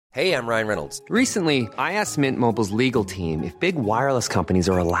Hey, I'm Ryan Reynolds. Recently, I asked Mint Mobile's legal team if big wireless companies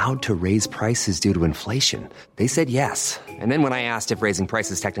are allowed to raise prices due to inflation. They said yes. And then when I asked if raising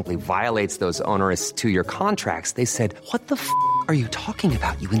prices technically violates those onerous two-year contracts, they said, "What the f*** are you talking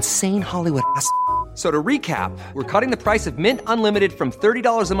about, you insane Hollywood ass?" So to recap, we're cutting the price of Mint Unlimited from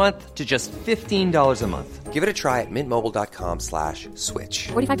 $30 a month to just $15 a month. Give it a try at mintmobile.com/switch.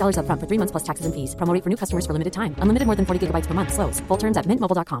 $45 up front for 3 months plus taxes and fees. Promo rate for new customers for limited time. Unlimited more than 40 gigabytes per month. Slows full terms at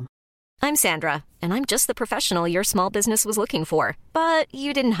mintmobile.com. I'm Sandra, and I'm just the professional your small business was looking for. But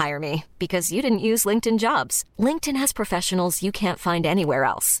you didn't hire me because you didn't use LinkedIn Jobs. LinkedIn has professionals you can't find anywhere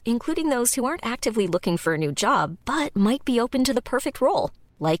else, including those who aren't actively looking for a new job, but might be open to the perfect role,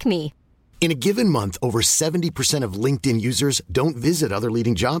 like me. In a given month, over 70% of LinkedIn users don't visit other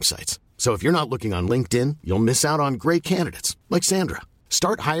leading job sites. So if you're not looking on LinkedIn, you'll miss out on great candidates like Sandra.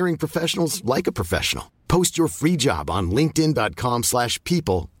 Start hiring professionals like a professional. Post your free job on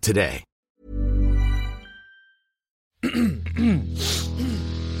linkedin.com/people today.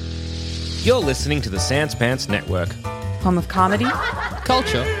 You're listening to the Sans Pants Network. Home of comedy,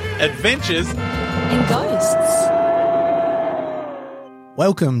 Culture. Adventures. and ghosts.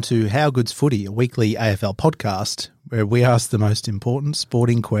 Welcome to How Good's Footy, a weekly AFL podcast where we ask the most important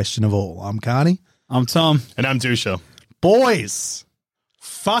sporting question of all. I'm Carney. I'm Tom. And I'm Dusha. Boys,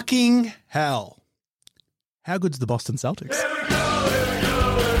 fucking hell. How good's the Boston Celtics?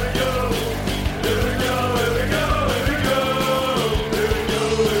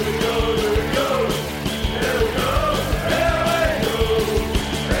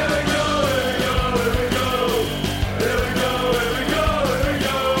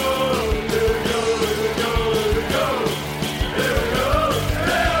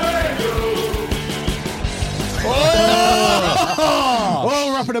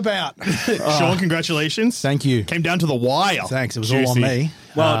 About. Sean, congratulations. Thank you. Came down to the wire. Thanks. It was all on me.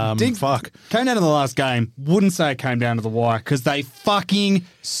 Well, fuck. Came down to the last game. Wouldn't say it came down to the wire because they fucking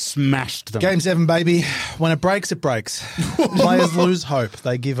smashed them. Game 7, baby. When it breaks, it breaks. Players lose hope.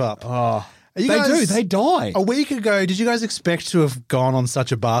 They give up. They do. They die. A week ago, did you guys expect to have gone on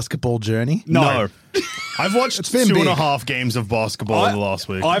such a basketball journey? No. I've watched It's been 2.5 games of basketball in the last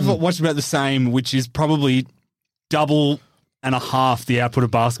week. I've watched about the same, which is probably double and a half the output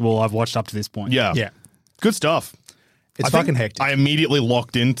of basketball I've watched up to this point. Yeah. Good stuff. It's I think fucking hectic. I immediately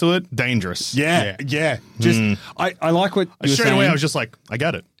locked into it. Dangerous. Yeah. Just, I like what you were Straight saying. away, I was just like, I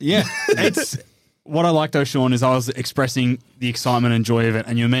get it. Yeah. It's what I liked, though, Sean, is I was expressing the excitement and joy of it,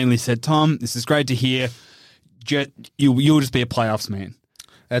 and you immediately said, Tom, this is great to hear. You'll just be a playoffs man.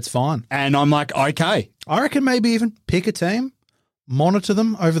 That's fine. And I'm like, okay. I reckon maybe even pick a team, monitor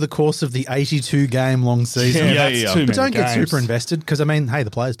them over the course of the 82-game long season. Yeah. That's too But don't many get games. super invested because, I mean, hey,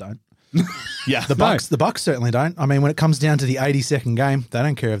 the players don't. Yeah. The Bucks certainly don't. I mean, when it comes down to the 82nd game, they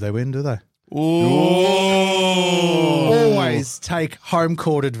don't care if they win, do they? Always take home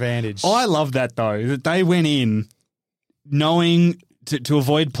court advantage. I love that, though, that they went in knowing to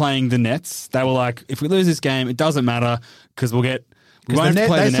avoid playing the Nets. They were like, if we lose this game, it doesn't matter because we won't have to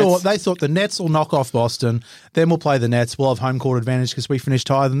play the Nets. They thought the Nets will knock off Boston, then we'll play the Nets, we'll have home court advantage because we finished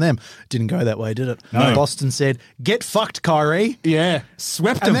higher than them. Didn't go that way, did it? No. Boston said, get fucked, Kyrie. Yeah,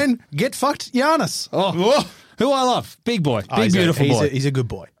 swept And them. then get fucked, Giannis. Who I love. Big boy. Big, beautiful boy. He's a good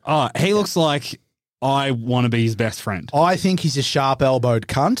boy. He looks like I want to be his best friend. I think he's a sharp-elbowed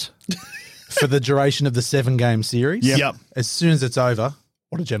cunt for the duration of the 7-game series. Yep. As soon as it's over,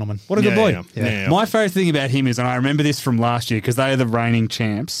 what a gentleman. What a good boy. Yeah. My favourite thing about him is, and I remember this from last year because they are the reigning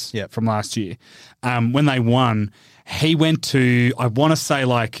champs Yep. from last year. When they won, he went to, I want to say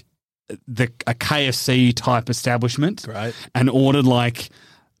like a KFC type establishment. Great. And ordered like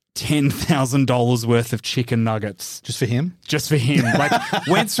 $10,000 worth of chicken nuggets. Just for him? Just for him. Like,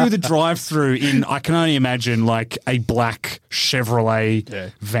 went through the drive-through in, I can only imagine, like a black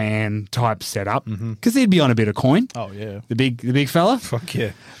Chevrolet van type setup. Because he'd be on a bit of coin. Oh, yeah. The big fella. Fuck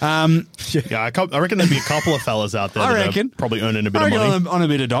yeah. Yeah, I reckon there'd be a couple of fellas out there I that reckon. are probably earning a bit of money. On a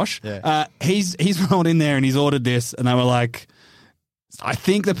bit of dosh. Yeah. He's rolled in there and he's ordered this, and they were like, I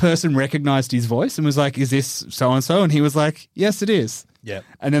think the person recognized his voice and was like, is this so-and-so? And he was like, yes, it is. Yeah.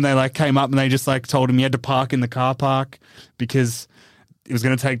 And then they like came up and they just like told him he had to park in the car park because it was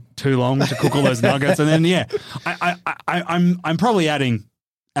going to take too long to cook all those nuggets. And then, yeah, I'm probably adding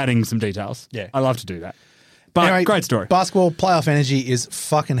some details. Yeah. I love to do that. But Anyway, great story. Basketball playoff energy is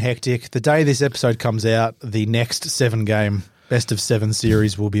fucking hectic. The day this episode comes out, the next 7-game best of 7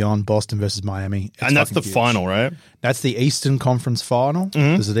 series will be on Boston versus Miami. It's And that's the fucking huge. final, right? That's the Eastern Conference final.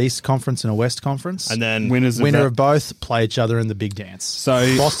 There's an East Conference and a West Conference. And then Winners Winner that. of both play each other in the big dance.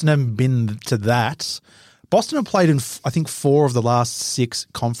 So- Boston haven't been to that, Boston have played in, I think, 4 of the last 6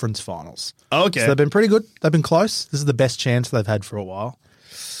 conference finals. Okay. So they've been pretty good. They've been close. This is the best chance they've had for a while.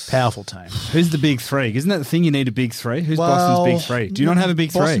 Powerful team. Who's the big 3? Isn't that the thing? You need a big 3. Who's Boston's big 3? Do you not have a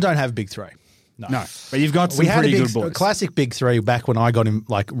big 3? Boston don't have a big 3. No, but you've got some We had pretty a good boys. classic big 3 back when I got him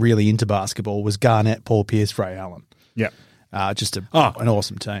like really into basketball was Garnett, Paul Pierce, Ray Allen. Yep. Just an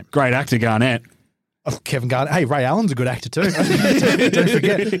awesome team. Great actor, Garnett. Oh, Kevin Garnett. Hey, Ray Allen's a good actor too. Don't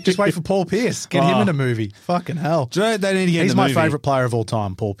forget. Just wait for Paul Pierce. Get him in a movie. Fucking hell. Do you know they need to get He's in a my movie? favourite player of all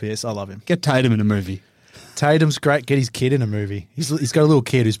time, Paul Pierce. I love him. Get Tatum in a movie. Tatum's great. Get his kid in a movie. He's got a little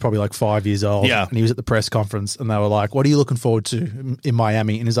kid who's probably like 5 years old. Yeah. And he was at the press conference and they were like, what are you looking forward to in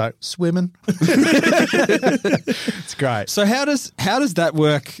Miami? And he's like, swimming. It's great. So how does that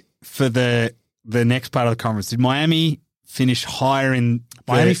work for the next part of the conference? Did Miami finish higher in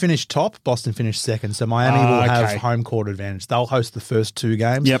Miami finished top, Boston finished second. So Miami will have home court advantage. They'll host the first 2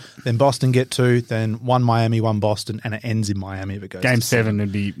 games. Yep. Then Boston get 2, then 1 Miami, 1 Boston, and it ends in Miami if it goes Game to 7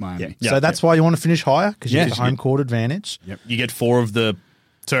 would be Miami. Yeah. So that's why you want to finish higher because you Yeah. get the home court advantage. Yep. You get 4 of the.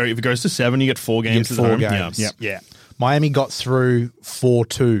 So if it goes to 7, you get 4 games. You get 4 at home. games. Yeah. Yep. Yeah. Miami got through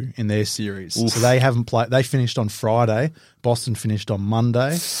 4-2 in their series. So they haven't played. They finished on Friday. Boston finished on Monday.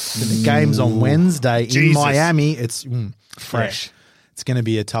 Then the game's on Wednesday in Jesus. Miami. It's Fresh. Yeah. It's going to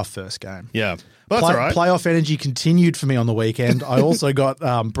be a tough first game. Yeah. But that's all right. Playoff energy continued for me on the weekend. I also got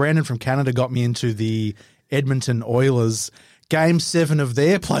Brandon from Canada got me into the Edmonton Oilers Game 7 of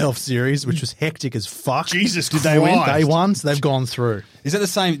their playoff series, which was hectic as fuck. Jesus Did Christ. they win? They won, so they've gone through. Is that the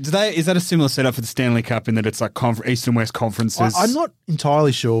same? Is that a similar setup for the Stanley Cup in that it's like East and West conferences? I'm not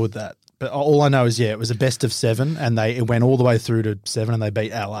entirely sure with that, but all I know is, it was a best of 7, and it went all the way through to 7, and they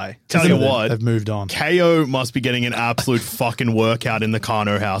beat LA. Tell So you what, they've moved on. KO must be getting an absolute fucking workout in the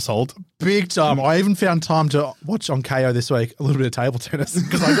Kano household. Big time. I even found time to watch on KO this week a little bit of table tennis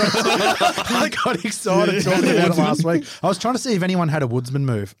because I got excited talking about it last week. I was trying to see if anyone had a woodsman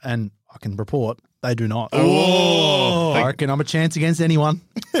move, and I can report they do not. Oh. I reckon I'm a chance against anyone.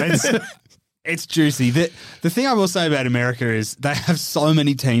 It's juicy. The thing I will say about America is they have so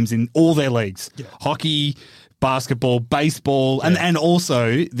many teams in all their leagues. Yeah. Hockey, basketball, baseball, and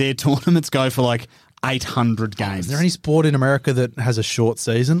also their tournaments go for like 800 games. Is there any sport in America that has a short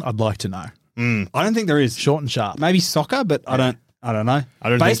season? I'd like to know. I don't think there is. Short and sharp. Maybe soccer, but I don't know.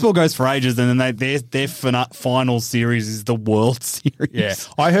 Baseball goes for ages, and then their final series is the World Series. Yeah,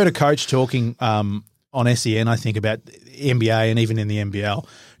 I heard a coach talking on SEN, I think, about NBA and even in the NBL.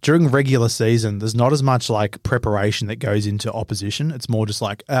 During regular season, there's not as much like preparation that goes into opposition. It's more just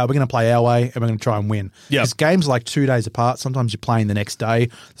like, we're going to play our way and we're going to try and win. Yeah. Because games are like 2 days apart. Sometimes you're playing the next day.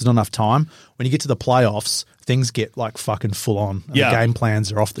 There's not enough time. When you get to the playoffs, things get like fucking full on. And Yeah. The game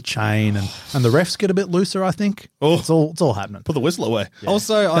plans are off the chain and the refs get a bit looser, I think. Oh. It's all happening. Put the whistle away.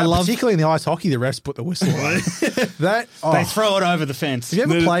 Also, I love Particularly in the ice hockey, the refs put the whistle away. they throw it over the fence. Have you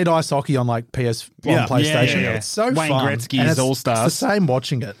ever played ice hockey on like Yeah. PlayStation? Yeah. It's so Wayne fun. Gretzky's And it's All-Stars. It's the same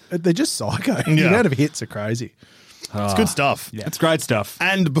watching it. They're just psycho. The amount of hits are crazy. It's good stuff. It's great stuff.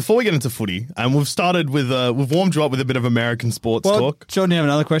 And before we get into footy, and we've started with, we've warmed you up with a bit of American sports talk. Jordan, do you have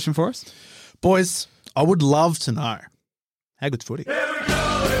another question for us? Boys, I would love to know how good's footy.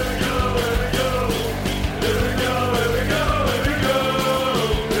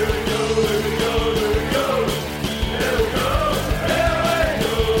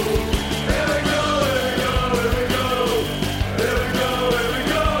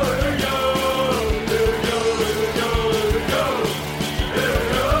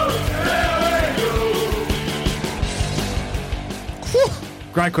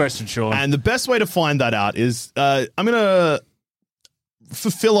 Great question, Sean. And the best way to find that out is I'm going to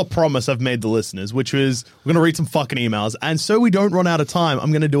fulfill a promise I've made the listeners, which is we're going to read some fucking emails. And so we don't run out of time,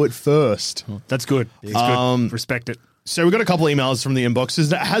 I'm going to do it first. That's good. It's good. Respect it. So we got a couple of emails from the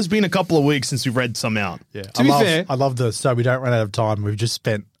inboxes. It has been a couple of weeks since we've read some out. Yeah. To be fair- I love the so we don't run out of time. We've just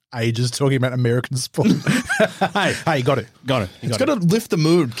spent ages talking about American sport. hey, you got it. Got it. It's got to lift the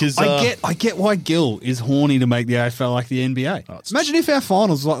mood because I get why Gil is horny to make the AFL like the NBA. Imagine if our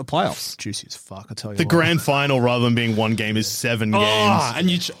finals was like the playoffs. Juicy as fuck, I tell you the what. grand final, rather than being one game, is 7 games. And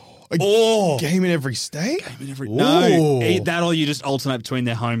you Game in every state? no, that or you just alternate between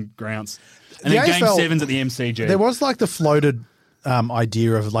their home grounds. And The then game AFL 7's at the MCG. There was like the floated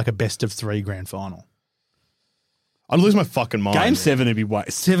idea of like a best of 3 grand final. I'd lose my fucking mind. Game 7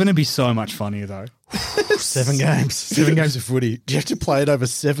 would be so much funnier though. 7 games. 7 games of footy. Do you have to play it over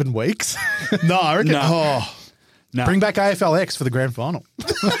 7 weeks? No, I reckon. No. Oh. No. Bring back AFLX for the grand final.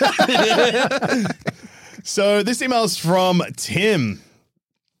 So this email's from Tim.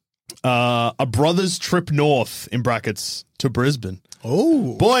 A brother's trip north, in brackets, to Brisbane.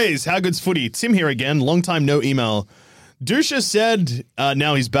 Oh. Boys, how good's footy? Tim here again. Long time no email. Dusha said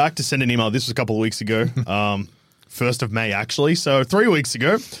now he's back to send an email. This was a couple of weeks ago. 1st of May, actually. So 3 weeks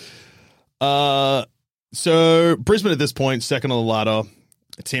ago. So Brisbane at this point, second on the ladder.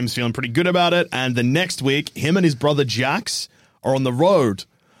 Tim's feeling pretty good about it. And the next week, him and his brother Jax are on the road.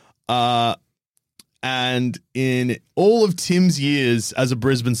 And in all of Tim's years as a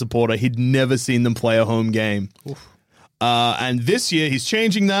Brisbane supporter, he'd never seen them play a home game. And this year, he's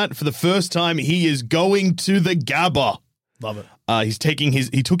changing that. For the first time, he is going to the Gabba. Love it.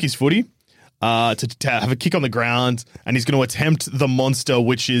 He took his footy to have a kick on the ground, and he's going to attempt the monster,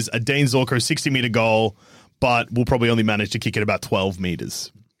 which is a Dane Zorko 60-meter goal, but will probably only manage to kick it about 12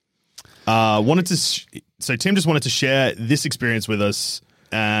 meters. So Tim just wanted to share this experience with us,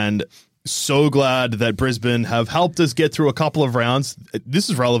 and so glad that Brisbane have helped us get through a couple of rounds. This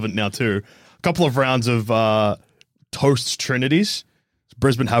is relevant now too. A couple of rounds of toast trinities.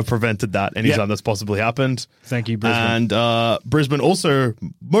 Brisbane have prevented that anytime that's possibly happened. Thank you, Brisbane. And Brisbane also,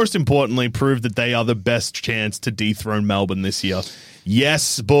 most importantly, proved that they are the best chance to dethrone Melbourne this year.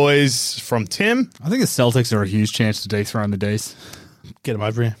 Yes, boys, from Tim. I think the Celtics are a huge chance to dethrone the D's. Get him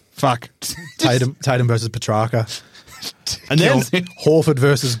over here. Fuck. Tatum versus Petrarca. And then Horford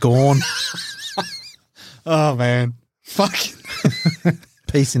versus Gorn. Oh, man. Fuck.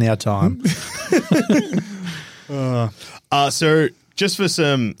 Peace in our time. So just for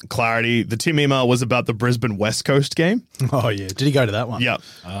some clarity, the Tim email was about the Brisbane West Coast game. Oh, yeah. Did he go to that one? Yeah.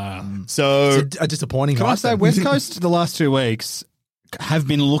 So It's a disappointing Can I night say then. West Coast the last 2 weeks have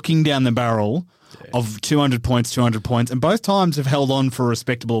been looking down the barrel of 200 points, and both times have held on for a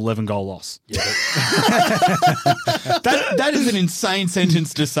respectable 11-goal loss. Yeah. that is an insane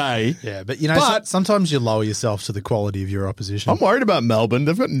sentence to say. Yeah, but sometimes you lower yourself to the quality of your opposition. I'm worried about Melbourne.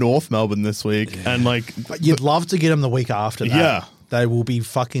 They've got North Melbourne this week. And But you'd love to get them the week after that. Yeah. They will be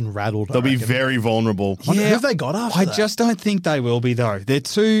fucking rattled. they'll be very vulnerable. Who have they got after I that? just don't think they will be, though. They're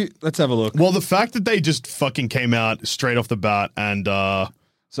too... Let's have a look. Well, the fact that they just fucking came out straight off the bat and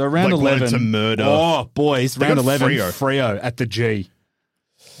So round like, 11... wanted to murder. Oh, boys. They Round got 11, Freo. Freo at the G.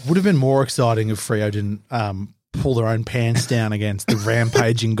 Would have been more exciting if Freo didn't pull their own pants down against the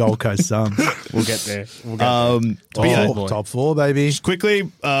rampaging Gold Coast Suns. We'll get there. Top four, baby. Just quickly,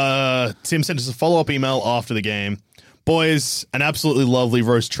 Tim sent us a follow-up email after the game. Boys, an absolutely lovely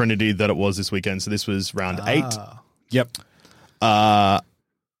roast trinity that it was this weekend. So this was round 8. Yep. Or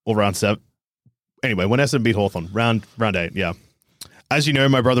round 7. Anyway, when Essendon beat Hawthorn, round 8, yeah. As you know,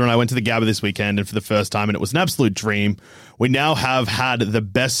 my brother and I went to the Gabba this weekend, and for the first time, and it was an absolute dream. We now have had the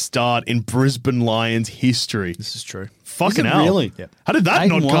best start in Brisbane Lions history. This is true. Fucking Is it hell. really? Yep. How did that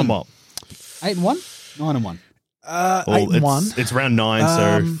not 8-1. come up? 8-1? 9-1. Well, 8-1. It's round 9,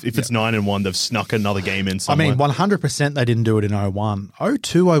 so if it's 9-1, they've snuck another game in somewhere. I mean, 100% they didn't do it in 01.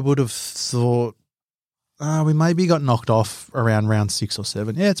 02, I would have thought we maybe got knocked off around round 6 or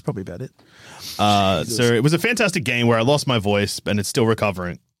 7. Yeah, it's probably about it. So it was a fantastic game where I lost my voice, and it's still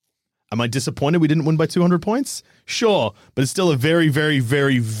recovering. Am I disappointed we didn't win by 200 points? Sure, but it's still a very, very,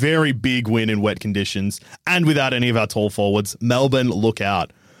 very, very big win in wet conditions and without any of our tall forwards. Melbourne, look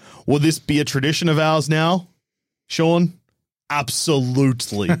out. Will this be a tradition of ours now, Sean?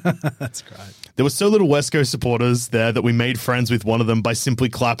 Absolutely. That's great. There were so little West Coast supporters there that we made friends with one of them by simply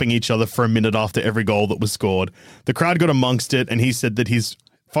clapping each other for a minute after every goal that was scored. The crowd got amongst it, and he said that as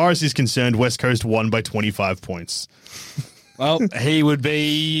far as he's concerned, West Coast won by 25 points. Well, he would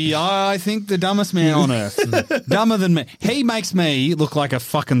be, I think, the dumbest man on earth. Dumber than me. He makes me look like a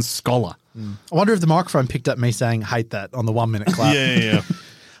fucking scholar. I wonder if the microphone picked up me saying hate that on the 1 minute clap. Yeah.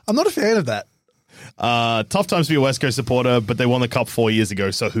 I'm not a fan of that. Tough times to be a West Coast supporter, but they won the Cup 4 years ago,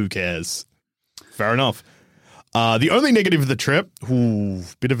 so who cares? Fair enough. The only negative of the trip,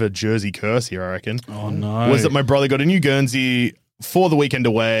 bit of a Jersey curse here, I reckon. Oh, no. Was that my brother got a new Guernsey for the weekend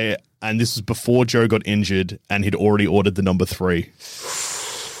away, and this was before Joe got injured, and he'd already ordered the number 3.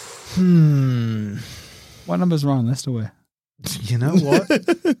 What number's Ryan Lester wear? You know what?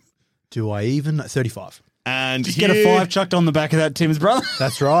 Do I even? 35. And Just get a 5 chucked on the back of that Tim's brother.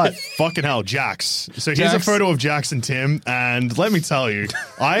 That's right. Fucking hell, Jax. So here's a Jax. photo of Jax and Tim, and let me tell you,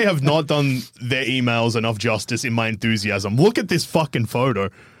 I have not done their emails enough justice in my enthusiasm. Look at this fucking photo.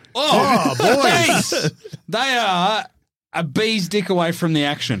 Oh, boys. They are a bee's dick away from the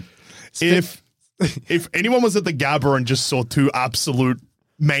action. If anyone was at the Gabba and just saw 2 absolute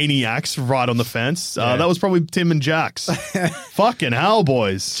maniacs right on the fence, that was probably Tim and Jax. Fucking hell,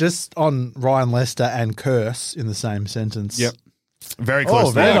 boys. Just on Ryan Lester and Curse in the same sentence. Yep. Very close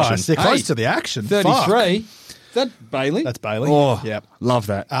to the very action. nice. They're close Hey, to the action. 33. Is that Bailey? That's Bailey. Oh, Yep. love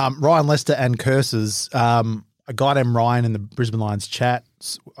that. Ryan Lester and Curses. a guy named Ryan in the Brisbane Lions chat.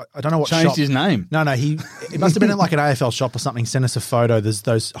 I don't know what Changed shop. his name. No, it must have been at like an AFL shop or something. Sent us a photo. There's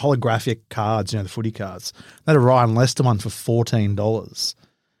those holographic cards, the footy cards. They had a Ryan Lester one for $14.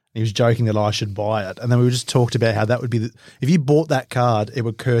 He was joking that I should buy it. And then we just talked about how that would be if you bought that card, it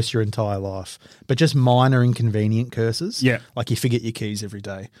would curse your entire life. But just minor inconvenient curses. Yeah. Like you forget your keys every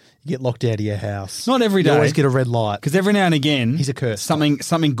day. You get locked out of your house. Not every day. You always get a red light. Because every now and again, He's a curse. Something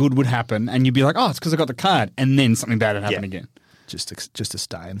good would happen, and you'd be like, "Oh, it's because I got the card," and then something bad would happen again. Just a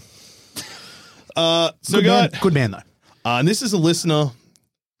stain. Good man though. And this is a listener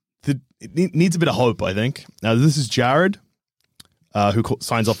that needs a bit of hope, I think. Now, this is Jared, who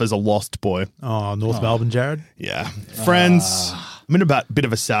signs off as a lost boy. Oh, North Melbourne, Jared. Yeah. Friends, I'm in a bit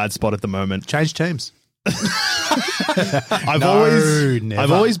of a sad spot at the moment. Change teams. I've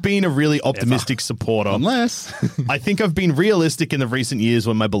always been a really optimistic supporter. Unless I think I've been realistic in the recent years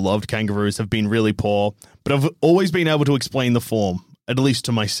when my beloved Kangaroos have been really poor, but I've always been able to explain the form, at least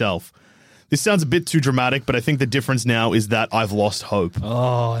to myself. This sounds a bit too dramatic, but I think the difference now is that I've lost hope.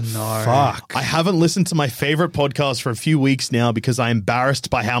 Oh, no. Fuck. I haven't listened to my favorite podcast for a few weeks now because I'm embarrassed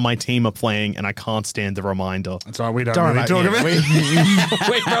by how my team are playing and I can't stand the reminder. That's right, we don't Don't really talk about- about yeah, it.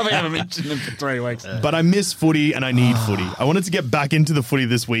 We probably haven't mentioned them for 3 weeks. But I miss footy and I need footy. I wanted to get back into the footy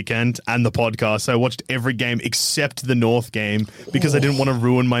this weekend and the podcast, so I watched every game except the North game because I didn't want to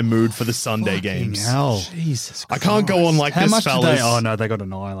ruin my mood for the Sunday games. Hell. Jesus I can't go on like How this, much fellas. did they? Oh, no, they got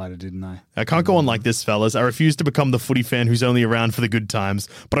annihilated, didn't they? I can't go on like this, fellas. I refuse to become the footy fan who's only around for the good times,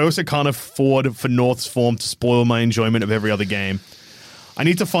 but I also can't afford for North's form to spoil my enjoyment of every other game. I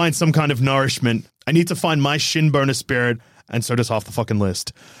need to find some kind of nourishment. I need to find my shin boner spirit, and so does half the fucking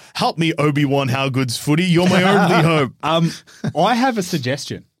list. Help me, Obi-Wan How Good's footy. You're my only hope. I have a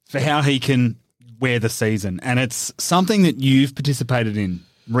suggestion for how he can wear the season, and it's something that you've participated in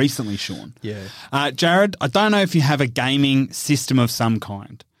recently, Sean. Yeah. Jared, I don't know if you have a gaming system of some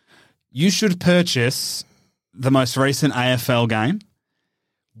kind. You should purchase the most recent AFL game,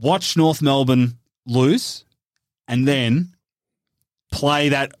 watch North Melbourne lose, and then play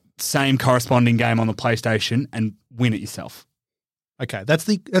that same corresponding game on the PlayStation and win it yourself. Okay,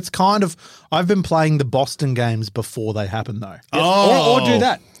 that's kind of. I've been playing the Boston games before they happen, though. Or do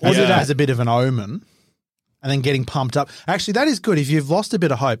that. Or do that as a bit of an omen, and then getting pumped up. Actually, that is good. If you've lost a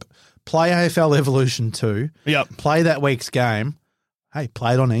bit of hope, play AFL Evolution 2. Yep. Play that week's game. Hey,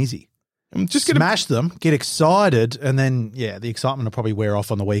 play it on easy. Just Smash them, get excited, and then, the excitement will probably wear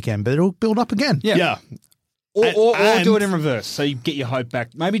off on the weekend, but it'll build up again. Yeah. Or And- do it in reverse so you get your hope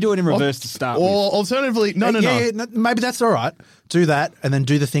back. Maybe do it in reverse to start with. Or alternatively, no. Maybe that's all right. Do that, and then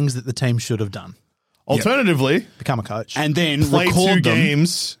do the things that the team should have done. Alternatively, Become a coach. And then play record 2 them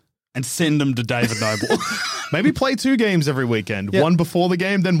games. and send them to David Noble. Maybe play 2 games every weekend. One before the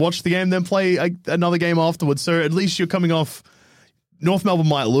game, then watch the game, then play another game afterwards. So at least you're coming off. North Melbourne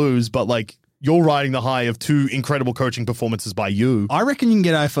might lose, but you're riding the high of 2 incredible coaching performances by you. I reckon you can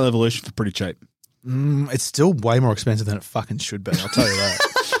get AFL Evolution for pretty cheap. It's still way more expensive than it fucking should be, I'll tell you that.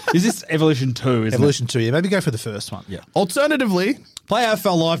 Is this Evolution 2, isn't Evolution 2, maybe go for the first one. Yeah. Alternatively, it? Play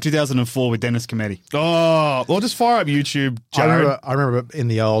AFL Live 2004 with Dennis Cometti. just fire up YouTube, Jared. I remember in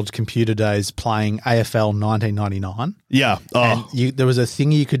the old computer days playing AFL 1999. Yeah. And there was a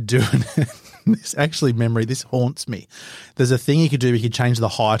thing you could do. This haunts me. There's a thing you could do where you could change the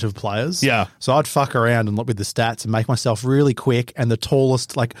height of players. Yeah. So I'd fuck around and look with the stats and make myself really quick and the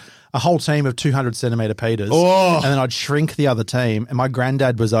tallest, like a whole team of 200 centimetre Peters. Oh. And then I'd shrink the other team. And my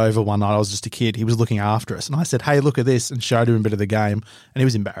granddad was over one night. I was just a kid. He was looking after us. And I said, hey, look at this, and showed him a bit of the game. And he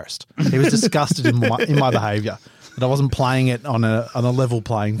was embarrassed. He was disgusted in my behaviour, that I wasn't playing it on a level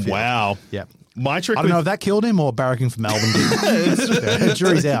playing field. Wow. Yeah. My trick I don't know if that killed him or barracking for Melbourne did.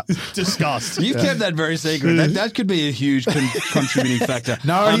 Jury's out. disgust. You've kept that very secret. That could be a huge contributing factor.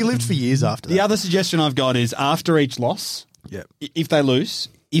 No, he lived for years after that. The other suggestion I've got is after each loss, if they lose,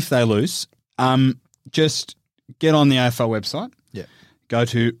 just get on the AFL website. Yeah. Go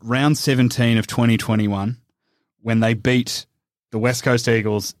to round 17 of 2021 when they beat the West Coast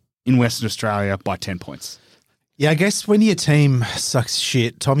Eagles in Western Australia by 10 points. Yeah, I guess when your team sucks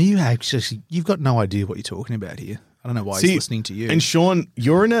shit, Tommy, you've got no idea what you're talking about here. I don't know why he's listening to you. And Sean,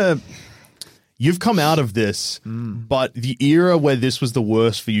 you've come out of this, but the era where this was the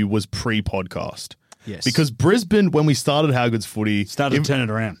worst for you was pre-podcast. Yes. Because Brisbane, when we started How Good's Footy, Started to turn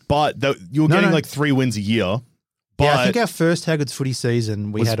it around. but you were getting 3 wins a year. But I think our first How Good's Footy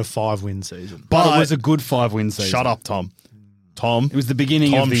season, we had a 5-win season. But it was a good 5-win season. Shut up, Tom. It was the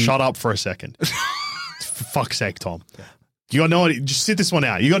beginning Tom, of the... shut up for a second. For fuck's sake, Tom. Yeah. You got no idea. Just sit this one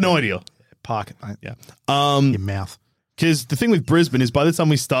out. You got no idea. Park it, mate. Yeah. Your mouth. Because the thing with Brisbane is by the time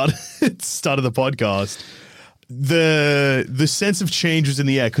we started the podcast, the sense of change was in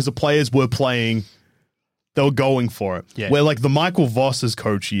the air because the players were playing. They were going for it. Yeah. Where like the Michael Voss's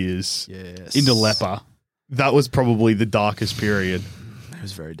coach years, Into leper. that was probably the darkest period. It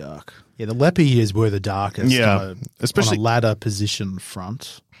was very dark. Yeah, the Leper years were the darkest. Yeah, especially on a ladder position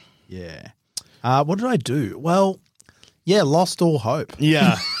front. Yeah. What did I do? Well, yeah, lost all hope.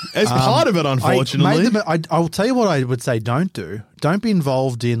 Yeah, as part of it, unfortunately. I'll tell you what I would say don't do. Don't be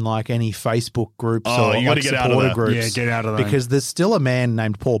involved in like any Facebook groups or you gotta like get out of supporter that. groups. Yeah, get out of that. Because there's still a man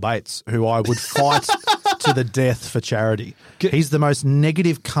named Paul Bates who I would fight to the death for charity. He's the most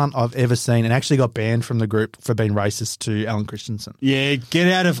negative cunt I've ever seen and actually got banned from the group for being racist to Alan Christensen. Yeah, get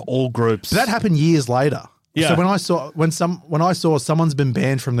out of all groups. But that happened years later. Yeah. So when I saw someone's been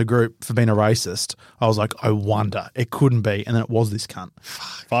banned from the group for being a racist, I was like, I wonder. It couldn't be. And then it was this cunt.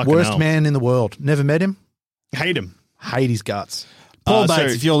 Fucking Worst hell. man in the world. Never met him. Hate him. Hate his guts. Paul so-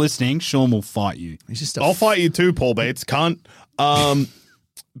 Bates, if you're listening, Sean will fight you. He's just I'll fight you too, Paul Bates. Can't.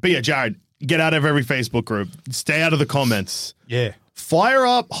 But yeah, Jared, get out of every Facebook group. Stay out of the comments. Yeah. Fire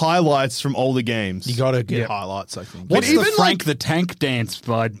up highlights from older games. You got to get highlights, I think. What's even the Frank the Tank dance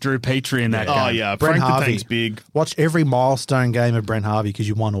by Drew Petrie in that game? Oh yeah, Brent Frank the Harvey. Tank's big. Watch every milestone game of Brent Harvey because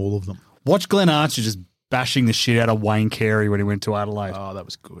you won all of them. Watch Glenn Archer just bashing the shit out of Wayne Carey when he went to Adelaide. Oh, that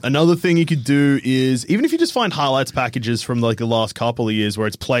was good. Another thing you could do is even if you just find highlights packages from like the last couple of years where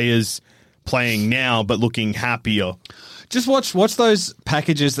it's players playing now but looking happier. Just watch those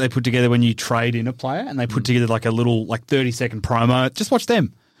packages they put together when you trade in a player and they put together like a little 30-second promo. Just watch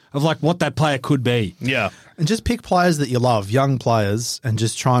them of like what that player could be. Yeah. And just pick players that you love, young players, and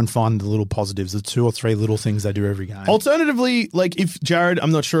just try and find the little positives, the 2 or 3 little things they do every game. Alternatively, like if Jared,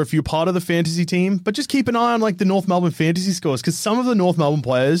 I'm not sure if you're part of the fantasy team, but just keep an eye on like the North Melbourne fantasy scores because some of the North Melbourne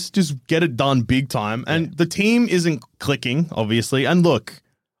players just get it done big time and the team isn't clicking, obviously. And look,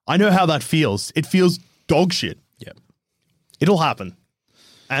 I know how that feels. It feels dog shit. Yep. It'll happen.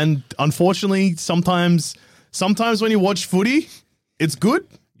 And unfortunately, sometimes when you watch footy, it's good.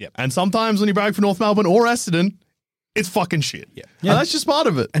 Yep. And sometimes when you brag for North Melbourne or Essendon, it's fucking shit. Yeah. And that's just part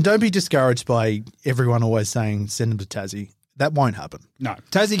of it. And don't be discouraged by everyone always saying send them to Tassie. That won't happen. No,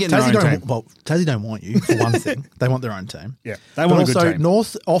 Tassie getting their own team. Well, Tassie don't want you for one thing. They want their own team. Yeah, they But want a good also team.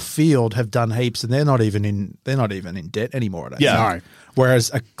 North off field have done heaps, and they're not even in debt anymore. I don't Yeah. think. No. Whereas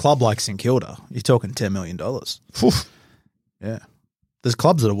a club like St Kilda, you're talking $10 million. Yeah. There's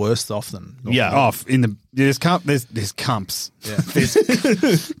clubs that are worse off than North. Yeah. Off in the there's cumps. Yeah.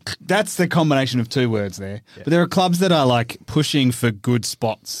 That's the combination of two words there. But there are clubs that are like pushing for good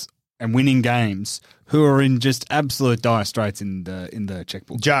spots and winning games who are in just absolute dire straits in the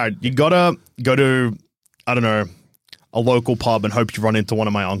checkbook. Jared, you gotta go to, I don't know, a local pub and hope you run into one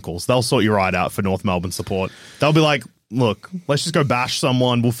of my uncles. They'll sort you right out for North Melbourne support. They'll be like, look, let's just go bash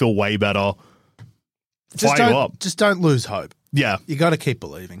someone. We'll feel way better. Fire you up. Just don't lose hope. Yeah. You got to keep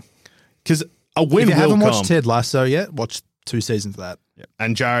believing. Because a win If you will haven't come. watched Ted Lasso yet, watch 2 seasons of that.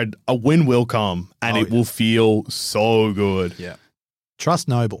 And Jared, a win will come and it will feel so good. Yeah. Trust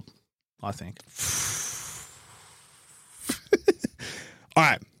Noble, I think. All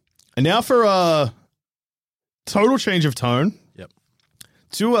right. And now for a total change of tone. Yep.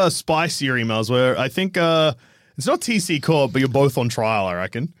 2 spicier emails where I think it's not TC Corp, but you're both on trial, I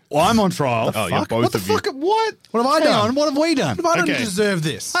reckon. Well, I'm on trial. Oh, yeah, both What the of you. fuck? What? What have I Hang done? on, what have we done? I don't Okay. deserve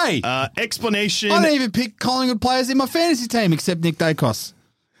this. Hey, Explanation. I don't even pick Collingwood players in my fantasy team except Nick Dacos.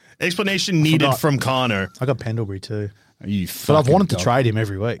 Explanation needed forgot. from Connor. I got Pendlebury too. Are you But I've wanted to trade him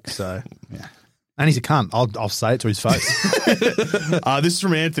every week, so. Yeah. And he's a cunt. I'll say it to his face. This is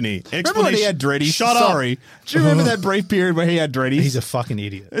from Anthony. Remember when he had dreadies? Shut Sorry. Do you remember that brief period where he had dreadies? He's a fucking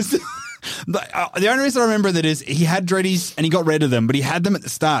idiot. The only reason I remember that is he had dreadies and he got rid of them, but he had them at the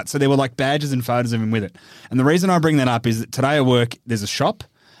start, so there were like badges and photos of him with it. And the reason I bring that up is that today at work there's a shop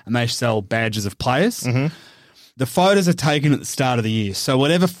and they sell badges of players. Mm-hmm. The photos are taken at the start of the year, so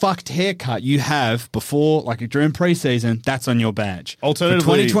whatever fucked haircut you have before, like during preseason, that's on your badge. Alternatively-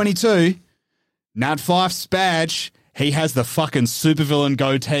 for 2022, Nat Fyfe's badge. He has the fucking supervillain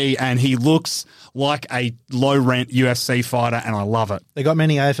goatee and he looks like a low-rent UFC fighter and I love it. They got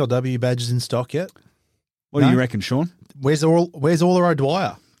many AFLW badges in stock yet? What No? do you reckon, Sean? Where's All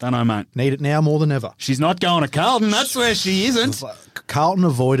O'Dwyer? Don't know, mate. Need it now more than ever. She's not going to Carlton. That's where she isn't. Carlton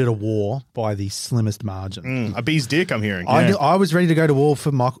avoided a war by the slimmest margin. A bee's dick, I'm hearing. I was ready to go to war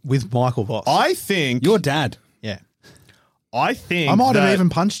with Michael Voss. I think. Your dad. yeah. I think. I might have that- even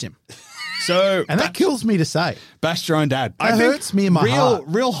punched him. So. And that kills me to say. Bashed your own dad. That hurts me in my heart.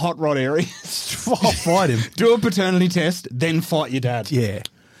 Real hot rod area. I'll fight him. Do a paternity test, then fight your dad. Yeah.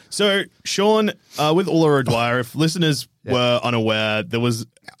 So, Sean, with Ola O'Dwyer, if listeners were unaware, there was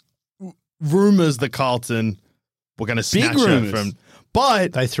rumors that Carlton were going to snatch her rumours. from.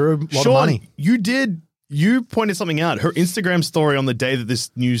 But They threw a lot Sean, of money. You pointed something out. Her Instagram story on the day that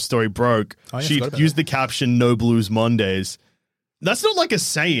this news story broke, Oh, yeah, I she forgot about used the caption "No Blues Mondays." That's not like a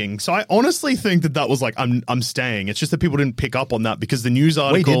saying. So I honestly think that was like I'm staying. It's just that people didn't pick up on that because the news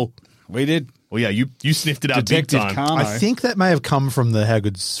article. We did. Well, yeah, you sniffed it out Detective big time. Carno. I think that may have come from the How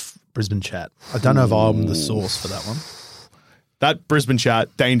Good's Brisbane chat. I don't know if I'm the source for that one. That Brisbane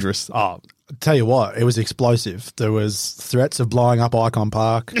chat, dangerous. Oh, tell you what, it was explosive. There was threats of blowing up Icon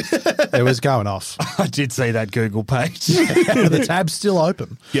Park. It was going off. I did see that Google page. The tab's still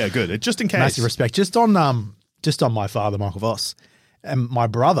open. Yeah, good. Just in case. Massive respect. Just on my father, Michael Voss, and my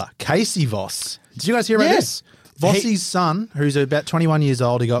brother, Casey Voss. Did you guys hear about Yeah. this? Vossi's son, who's about 21 years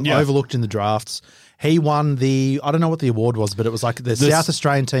old, he got overlooked in the drafts. He won I don't know what the award was, but it was like the South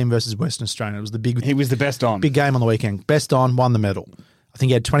Australian team versus Western Australian. It was the He was the best on. big game on the weekend. Best on, won the medal. I think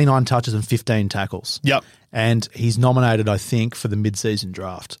he had 29 touches and 15 tackles. Yep. And he's nominated, I think, for the mid-season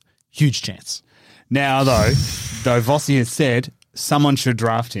draft. Huge chance. Now, though Vossi has said someone should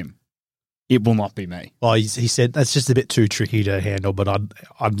draft him, it will not be me. Well, he said that's just a bit too tricky to handle, but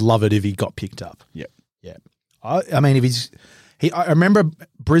I'd love it if he got picked up. Yep. Yeah. I mean, if I remember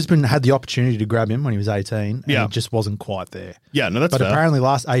Brisbane had the opportunity to grab him when he was 18, and Yeah. he just wasn't quite there. Yeah, no, that's But fair. apparently,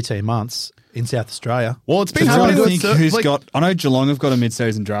 last 18 months in South Australia, Well, it's been I happening think with I know Geelong have got a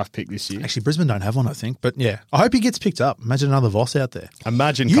mid-season draft pick this year. actually Brisbane don't have one, I think. But yeah, I hope he gets picked up. Imagine another Voss out there.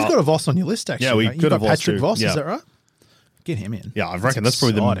 Imagine You've Carl- got a Voss on your list, actually. Yeah, we right? You've could got have Voss Patrick too. Voss, Yeah. is that right? Get him in. Yeah, I reckon that's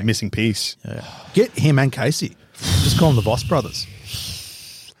probably the exciting. missing piece. Get him and Casey. Just call them the Voss brothers.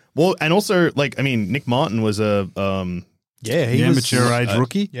 Well, and also, Nick Martin was a Yeah, he Yeah, was mature age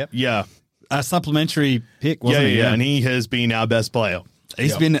rookie. Yep. yeah, A supplementary pick, wasn't he? and he has been our best player.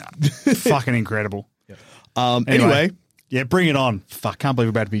 He's been fucking incredible. Anyway, Yeah, bring it on. Fuck, can't believe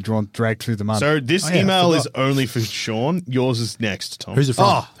we're about to be dragged through the mud. so this Oh, yeah, I email is forgot. only for Sean. Yours is next, Tom. Who's it from?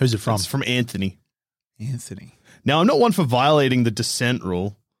 Oh, Who's it from? it's from Anthony. Anthony. Now, I'm not one for violating the dissent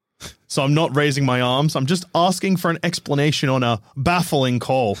rule, so I'm not raising my arms. I'm just asking for an explanation on a baffling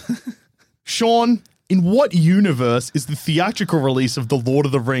call. Sean, in what universe is the theatrical release of The Lord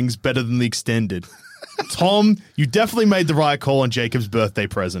of the Rings better than the extended? Tom, you definitely made the right call on Jacob's birthday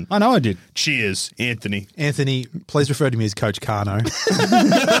present. I know I did. Cheers, Anthony. Anthony, please refer to me as Coach Carno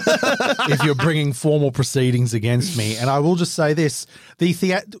if you're bringing formal proceedings against me. And I will just say this.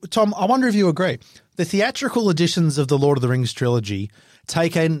 Tom, I wonder if you agree. The theatrical editions of the Lord of the Rings trilogy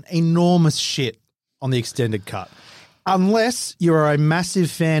take an enormous shit on the extended cut. Unless you're a massive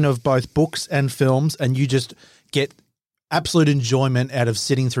fan of both books and films and you just get absolute enjoyment out of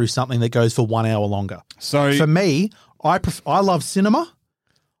sitting through something that goes for 1 hour longer. So For me, I love cinema.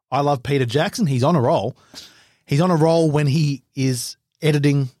 I love Peter Jackson. He's on a roll. He's on a roll when he is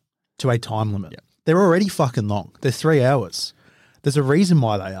editing to a time limit. They're already fucking long. They're 3 hours. There's a reason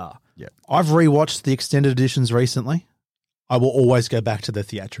why they are. Yeah. I've rewatched the extended editions recently. I will always go back to the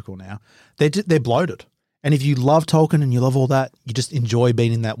theatrical now. They're bloated. And if you love Tolkien and you love all that, you just enjoy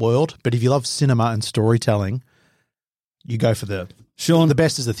being in that world. But if you love cinema and storytelling, you go for the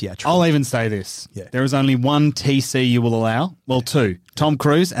best is the theatrical. I'll even say this. Yeah. There is only one TC you will allow. Well, two. Tom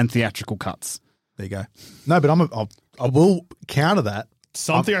Cruise and theatrical cuts. There you go. No, but I will counter that.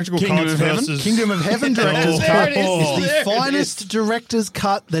 Some theatrical Kingdom cuts of Heaven? versus Kingdom of Heaven director's Oh, cut there it is. is the finest director's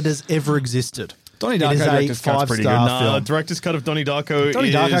cut that has ever existed. Donnie It Darko is a director's cut's pretty good. 5-star Nah, film. director's cut of Donnie Darko Donnie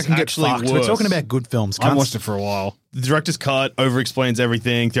is Darko can get actually fucked. worse. We're talking about good films. I cunts. watched it for a while. The director's cut over-explains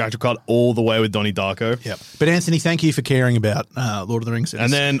everything. Theatrical cut all the way with Donnie Darko. Yep. But Anthony, thank you for caring about Lord of the Rings.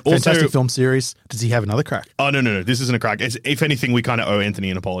 And then also- fantastic film series. Does he have another crack? Oh, no. This isn't a crack. If anything, we kind of owe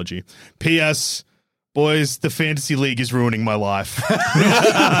Anthony an apology. P.S. Boys, the Fantasy League is ruining my life.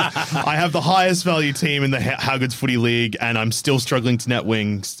 I have the highest value team in the How Good's Footy League, and I'm still struggling to net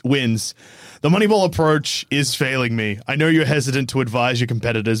wins. The Moneyball approach is failing me. I know you're hesitant to advise your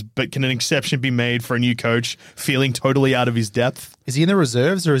competitors, but can an exception be made for a new coach feeling totally out of his depth? Is he in the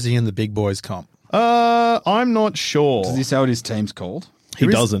reserves or is he in the big boys comp? I'm not sure. Does he say what his team's called? He There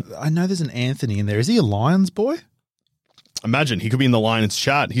is- doesn't. I know there's an Anthony in there. Is he a Lions boy? Imagine, he could be in the Lions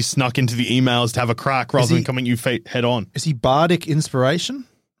chat. He snuck into the emails to have a crack rather than coming you head on. Is he Bardic Inspiration?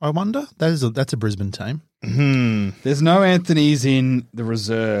 I wonder. That's a Brisbane team. There's no Anthony's in the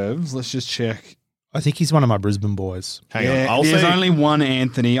reserves. Let's just check. I think he's one of my Brisbane boys. Hang on. I'll there's say only one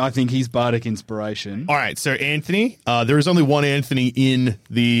Anthony. I think he's Bardic Inspiration. All right, so Anthony, there is only one Anthony in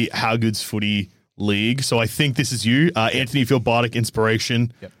the How Good's Footy League, so I think this is you. Anthony, if you're Bardic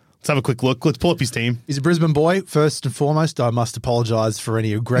Inspiration, let's have a quick look. Let's pull up his team. He's a Brisbane boy. First and foremost, I must apologise for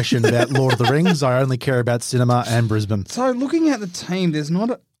any aggression about Lord of the Rings. I only care about cinema and Brisbane. So looking at the team, there's not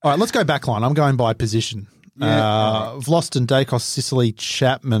a... All right, let's go backline. I'm going by position. Vlosten, Dacos, Sicily,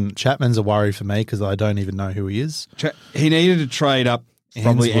 Chapman. Chapman's a worry for me because I don't even know who he is. He needed to trade up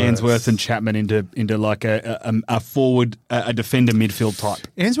probably Ainsworth. Ainsworth and Chapman into like a forward, a defender midfield type.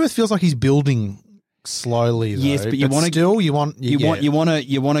 Ainsworth feels like he's building slowly, though. Yes, but you want to still you want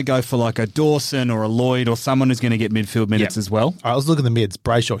to go for like a Dawson or a Lloyd or someone who's going to get midfield minutes as well. All right, let's look at the mids.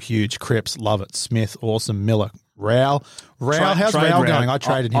 Brayshaw, huge. Cripps, love it. Smith, awesome. Miller, Rao. How's Rao going? I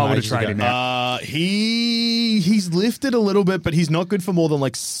traded him. I would have ages traded ago. him out. He's lifted a little bit, but he's not good for more than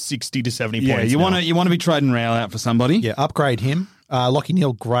like 60 to 70 Yeah, points. you now. want to be trading Rao out for somebody. Yeah, upgrade him. Lockie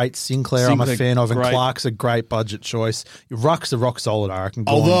Neal, great. Sinclair, I'm a fan of. And great. Clark's a great budget choice. Ruck's a rock solid, I reckon.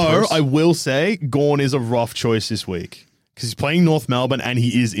 Gorn, Although Bruce. I will say Gorn is a rough choice this week because he's playing North Melbourne and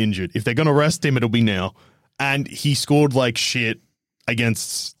he is injured. If they're going to rest him, it'll be now. And he scored like shit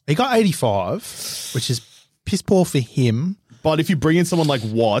against. He got 85, which is piss poor for him. But if you bring in someone like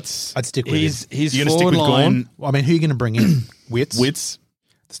Watts, I'd stick with him. His You're gonna stick forward with line. Gorn? I mean, who are you going to bring in? Wits. There's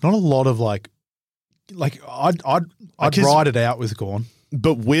not a lot of like I'd ride it out with Gorn.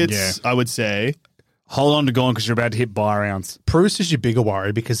 but Wits, Yeah. I would say. Hold on to Gorn because you're about to hit buy rounds. Bruce is your bigger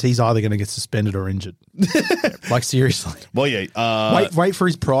worry because he's either going to get suspended or injured. Like seriously. Well, yeah. Wait for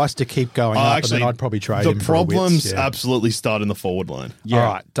his price to keep going up, and then I'd probably trade him. The for a Wits, problems yeah. absolutely start in the forward line. All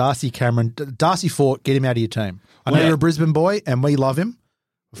right, Darcy Cameron, Darcy Fort, get him out of your team. I know you're a Brisbane boy, and we love him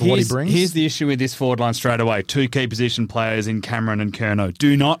for what he brings. Here's the issue with this forward line straight away. 2 key position players in Cameron and Curnow.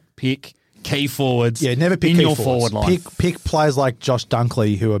 Do not pick key forwards never pick in key your forwards. forward line. Pick players like Josh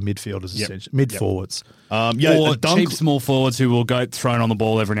Dunkley, who are midfielders, essentially. Mid forwards. or cheap small forwards who will go thrown on the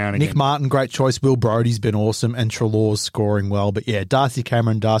ball every now and again. Nick Martin, great choice. Will Brody's been awesome, and Trelaw's scoring well. But yeah, Darcy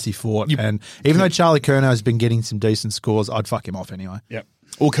Cameron, Darcy Fort, and even though Charlie Curnow has been getting some decent scores, I'd fuck him off anyway. Yep.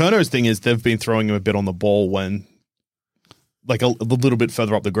 Well, Kernow's thing is they've been throwing him a bit on the ball when, like a little bit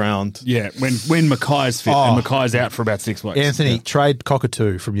further up the ground. Yeah, when Mackay's fit and Mackay's out for about 6 weeks. Anthony, trade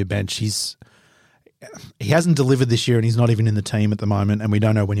Cockatoo from your bench. He hasn't delivered this year, and he's not even in the team at the moment, and we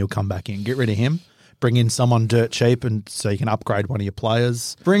don't know when he'll come back in. Get rid of him. Bring in someone dirt cheap, and so you can upgrade one of your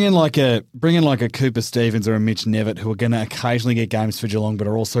players. Bring in like a Cooper Stevens or a Mitch Nevitt who are going to occasionally get games for Geelong, but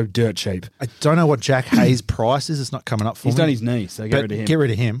are also dirt cheap. I don't know what Jack Hayes' price is. It's not coming up for me. He's done his knee, so get rid of him. Get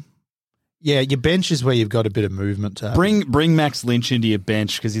rid of him. Yeah, your bench is where you've got a bit of movement to happen. Bring Max Lynch into your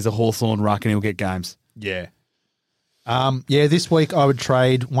bench because he's a Hawthorn ruck and he'll get games. Yeah. This week I would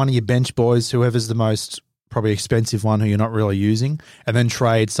trade one of your bench boys, whoever's the most probably expensive one who you're not really using, and then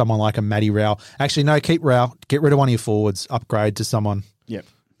trade someone like a Matty Rao. Actually, no, keep Rao. Get rid of one of your forwards. Upgrade to someone. Yep.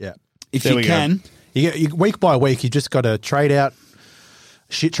 Yeah. If There you we can. You week by week, you just got to trade out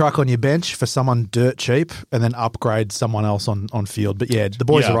shit truck on your bench for someone dirt cheap, and then upgrade someone else on field. But yeah, the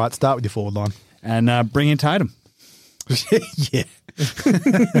boys Yeah. are right. Start with your forward line. And bring in Tatum. Yeah.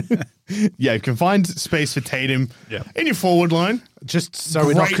 Yeah, you can find space for Tatum in your forward line. Just so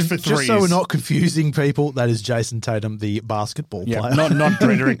we're not Great for just so threes. we're not confusing people, that is Jason Tatum, the basketball Yeah, player. not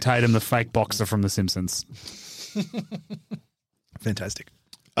Frederick Tatum, the fake boxer from The Simpsons. Fantastic.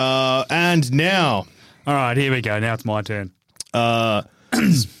 And now, All right, here we go. Now it's my turn.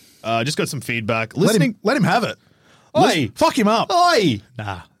 just got some feedback. Let him have it. Oi! Fuck him up. Oi!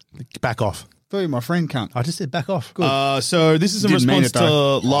 Nah, back off. Thought you were my friend, cunt. I just said back off. Good. So this is in Didn't mean response it, to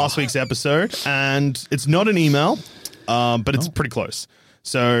though. last week's episode, and it's not an email, but it's pretty close.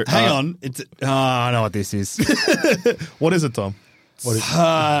 So Hang on. It's I know what this is. what is it, Tom? What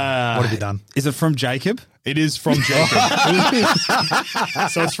have you done? Is it from Jacob? It is from Jacob.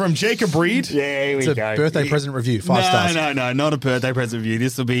 So it's from Jacob Reed. Yeah, here It's a birthday present review. 5 stars. No, not a birthday present review.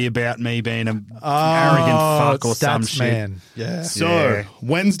 This will be about me being an arrogant fuck or some stats shit. man. Yeah. So Yeah.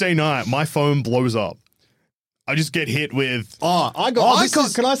 Wednesday night, my phone blows up. I just get hit with. Can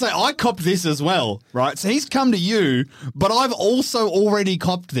I say I copped this as well, right? So he's come to you, but I've also already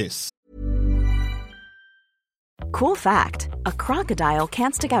copped this. Cool fact, a crocodile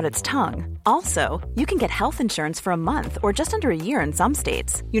can't stick out its tongue. Also, you can get health insurance for a month or just under a year in some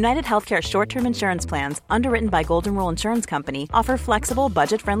states. United Healthcare short-term insurance plans, underwritten by Golden Rule Insurance Company, offer flexible,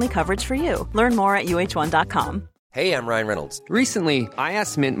 budget-friendly coverage for you. Learn more at uh1.com. Hey, I'm Ryan Reynolds. Recently, I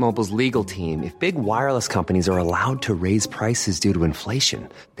asked Mint Mobile's legal team if big wireless companies are allowed to raise prices due to inflation.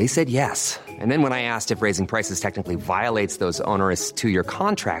 They said yes. And then when I asked if raising prices technically violates those onerous 2-year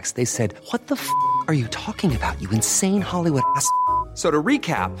contracts, they said, "What the f*** are you talking about, you insane Hollywood ass?" So to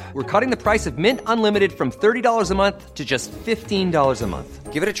recap, we're cutting the price of Mint Unlimited from $30 a month to just $15 a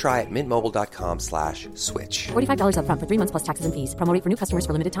month. Give it a try at mintmobile.com/switch. $45 up front for 3 months plus taxes and fees. Promo rate for new customers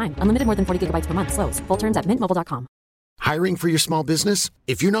for limited time. Unlimited more than 40 gigabytes per month. Slows full terms at mintmobile.com. Hiring for your small business?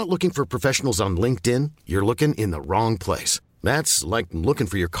 If you're not looking for professionals on LinkedIn, you're looking in the wrong place. That's like looking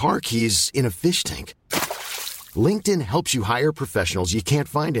for your car keys in a fish tank. LinkedIn helps you hire professionals you can't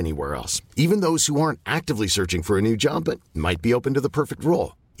find anywhere else, even those who aren't actively searching for a new job but might be open to the perfect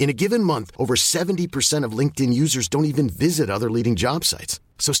role. In a given month, over 70% of LinkedIn users don't even visit other leading job sites.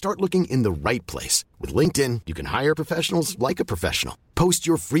 So start looking in the right place. With LinkedIn, you can hire professionals like a professional. Post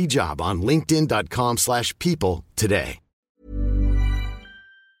your free job on linkedin.com/people today.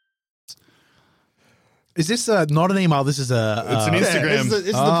 Is this not an email? This is a... It's an Instagram. This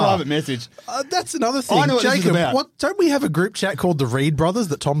is the private message. That's another thing. I know what this is Jacob, about. don't we have a group chat called the Reed Brothers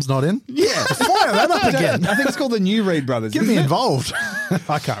that Tom's not in? Yeah. Fire that up again. I think it's called the New Reed Brothers. Get me involved.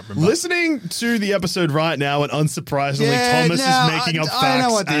 I can't remember. Listening to the episode right now, and unsurprisingly, Thomas is making up facts I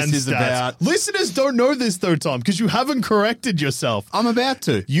know what this and is stats. about. Listeners don't know this, though, Tom, because you haven't corrected yourself. I'm about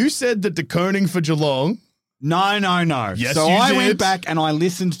to. You said that De Koning for Geelong. No. Yes, so you I did. went back and I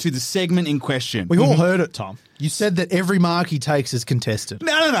listened to the segment in question. We all heard it, Tom. You said that every mark he takes is contested.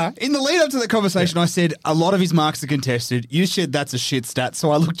 No. In the lead up to that conversation, I said a lot of his marks are contested. You said that's a shit stat, so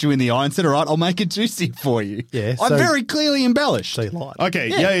I looked you in the eye and said, all right, I'll make it juicy for you. Yeah, I so- very clearly embellished. So you lied. Okay,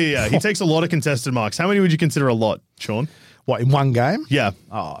 yeah. He takes a lot of contested marks. How many would you consider a lot, Sean? What, in one game? Yeah.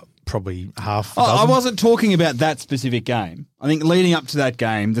 Oh, probably half a I dozen. wasn't talking about that specific game. I think leading up to that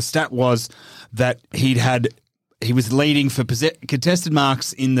game, the stat was that he was leading for contested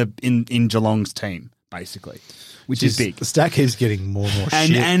marks in Geelong's team, basically, which is big. The stat keeps getting more and more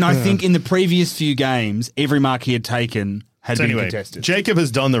And shit. and I think in the previous few games, every mark he had taken had So been anyway, contested. Jacob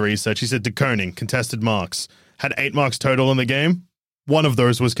has done the research. He said De Koning, contested marks, had 8 marks total in the game. One of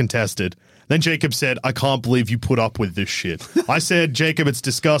those was contested. Then Jacob said, I can't believe you put up with this shit. I said, Jacob, it's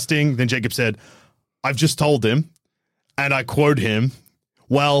disgusting. Then Jacob said, I've just told him, and I quote him,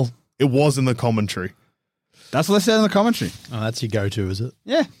 well, it was in the commentary. That's what they said in the commentary. Oh, that's your go-to, is it?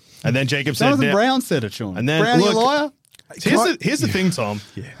 Yeah. And then Jacob said, Jonathan "Now-" Brown said it, Sean. And then, Brown, you look, liar. Here's the thing, Tom.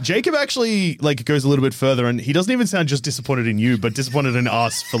 Jacob actually goes a little bit further, and he doesn't even sound just disappointed in you, but disappointed in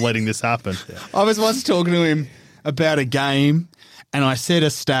us for letting this happen. I was once talking to him about a game, and I said a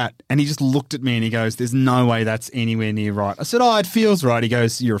stat, and he just looked at me and he goes, there's no way that's anywhere near right. I said, it feels right. He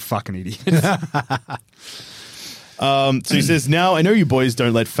goes, you're a fucking idiot. So he says, now I know you boys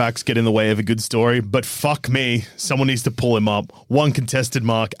don't let facts get in the way of a good story, but fuck me, someone needs to pull him up. 1 contested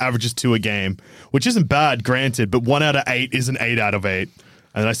mark, averages 2 a game, which isn't bad, granted, but 1 out of 8 is an 8 out of 8.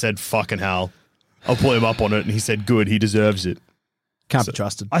 And then I said, fucking hell. I'll pull him up on it. And he said, good, he deserves it. Can't be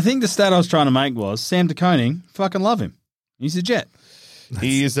trusted. I think the stat I was trying to make was Sam De Koning, fucking love him. He's a Jet.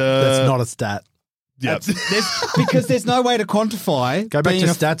 He's That's not a stat. Yeah. Because there's no way to quantify. Go back being to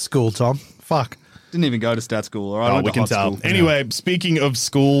a- stat school, Tom. Fuck. Didn't even go to stat school. All right, I Oh, went we to can hot tell. school. Anyway, speaking of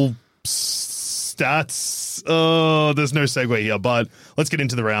school stats, there's no segue here, but let's get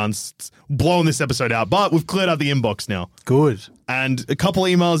into the rounds. It's blowing this episode out, but we've cleared out the inbox now. Good. And a couple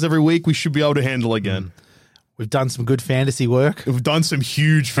emails every week we should be able to handle again. We've done some good fantasy work. We've done some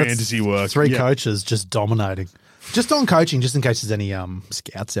huge That's fantasy work. 3 Yeah. coaches just dominating. Just on coaching, just in case there's any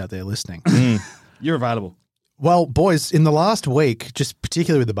scouts out there listening. You're available. Well, boys, in the last week, just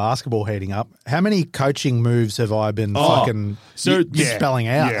particularly with the basketball heating up, how many coaching moves have I been fucking spelling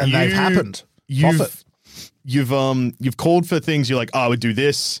out? Yeah. And they've happened. You've called for things. You're like, I would do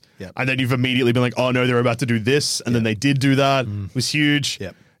this, and then you've immediately been like, oh no, they're about to do this, and then they did do that. It was huge.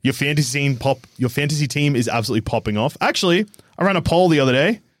 Yep. Your fantasy team is absolutely popping off. Actually, I ran a poll the other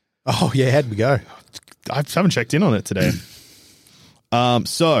day. Oh yeah, how'd we go? I haven't checked in on it today.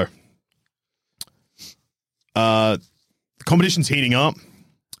 Competition's heating up.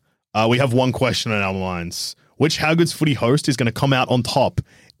 We have one question on our minds. Which How Good's Footy host is going to come out on top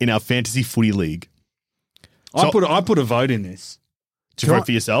in our fantasy footy league? I put a vote in this. Did you vote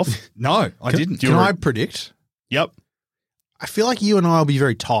for yourself? No, I didn't. Can I predict? Yep. I feel like you and I will be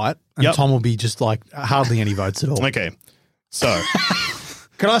very tight, and Yep. Tom will be just like hardly any votes at all. Okay. So,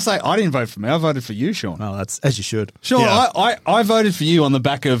 Can I say I didn't vote for me? I voted for you, Sean. Well, that's as you should. Sean, Yeah. I voted for you on the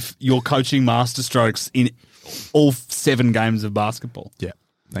back of your coaching masterstrokes in all 7 games of basketball. Yeah.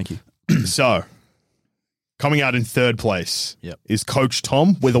 Thank you. so coming out in third place Yep. is Coach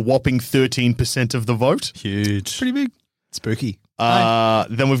Tom with a whopping 13% of the vote. Huge. Pretty big. Spooky.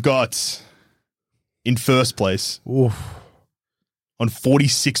 Then we've got in first place Oof. on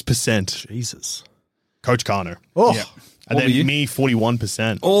 46%, Jesus. Coach Carno. Oh. Yeah. And What then were you? me,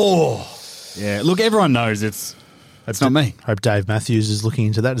 41%. Oh. Yeah. Look, everyone knows it's not me. Hope Dave Matthews is looking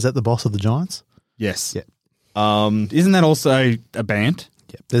into that. Is that the boss of the Giants? Yes. Yep. Isn't that also a band?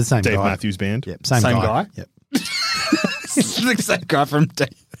 Yep. They're the same Dave guy. Matthews Band. Yep. Same guy. Yep. The same guy from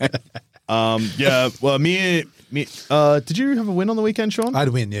Yeah, well, me, did you have a win on the weekend, Sean? I had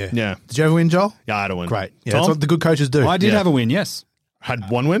a win, yeah. Yeah. Did you have a win, Joel? Yeah, I had a win. Great. Yeah, Tom? that's what the good coaches do. I did Yeah. have a win, yes. Had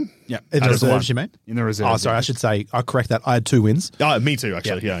one win? Yeah. In the Out of reserves, one. you mean? In the reserves. Oh, sorry, I should say, I correct that. I had 2 wins. Oh, me too,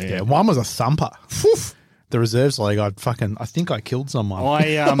 actually. Yeah. One was a thumper. The reserves league, I think I killed someone.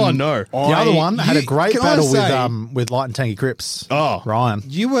 Oh, no. The other one had a great can I battle say- with Light and Tangy Crips. Oh. Ryan.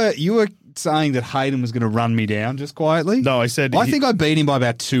 You were saying that Hayden was going to run me down just quietly. No, I said I think I beat him by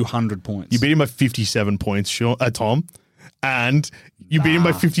about 200 points. you beat him by 57 points, Tom. And you beat him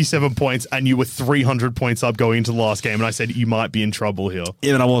by 57 points, and you were 300 points up going into the last game. And I said you might be in trouble here.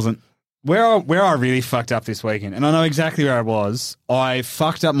 Yeah, but I wasn't. Where I really fucked up this weekend, and I know exactly where I was, I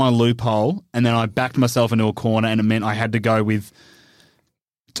fucked up my loophole, and then I backed myself into a corner, and it meant I had to go with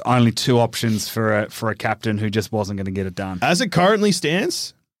only 2 options for a captain who just wasn't going to get it done. As it currently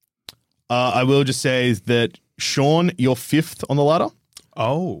stands, I will just say that, Sean, you're 5th on the ladder.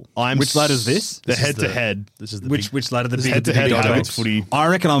 Oh. Which ladder's this? The head-to-head. This is the Which ladder? The big head-to-head big Haggods dogs? footy. I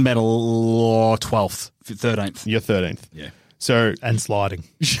reckon I'm about 12th, 13th. You're 13th. Yeah. So, and sliding.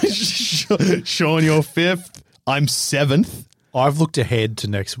 Sean, you're 5th. I'm 7th. I've looked ahead to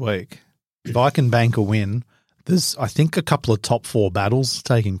next week. If I can bank a win, there's, I think, a couple of top 4 battles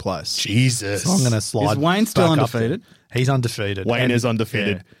taking place. Jesus. So I'm going to slide. Is Wayne still back up undefeated? there. He's undefeated. Wayne And- is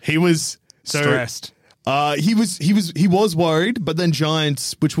undefeated. yeah. He was Stressed. He was worried, but then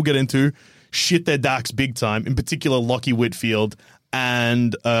Giants, which we'll get into, shit their dacks big time. In particular, Lockie Whitfield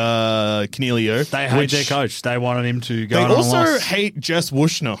and Cornelio. They hate their coach. They wanted him to go They on also a loss. hate Jess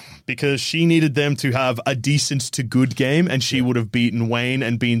Wushner because she needed them to have a decent to good game, and she would have beaten Wayne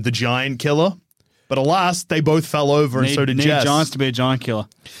and been the giant killer. But alas, they both fell over, and so did need Jess. Giants to be a giant killer.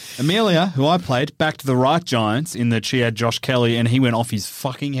 Amelia, who I played, backed the right Giants in that she had Josh Kelly, and he went off his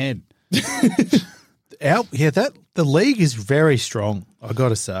fucking head. The league is very strong, I got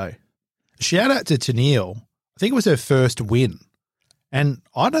to say. Shout out to Tennille. I think it was her first win. And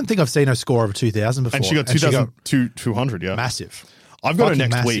I don't think I've seen her score over 2,000 before. And she got 2,200, yeah. Massive. I've got her Fucking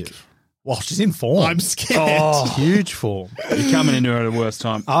next massive. week. Well, she's in form. I'm scared. Oh, huge form. You're coming into her at the worst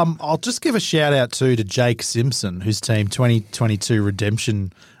time. I'll just give a shout out to Jake Simpson, whose team 2022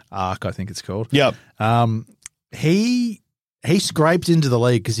 Redemption Arc, I think it's called. Yep. He scraped into the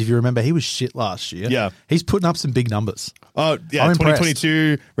league because if you remember, he was shit last year. Yeah. He's putting up some big numbers. Oh, yeah, I'm impressed.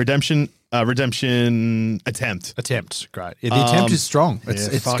 2022 redemption attempt. Great. Yeah, the attempt is strong.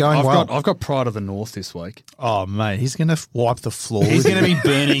 It's going well. I've got Pride of the North this week. Oh, mate, he's going to wipe the floor. He's with going to you. be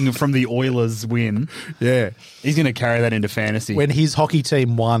burning from the Oilers win. Yeah. He's going to carry that into fantasy. When his hockey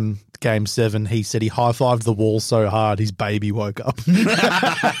team won Game 7, he said he high-fived the wall so hard his baby woke up.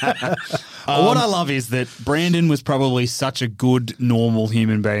 What I love is that Brandon was probably such a good, normal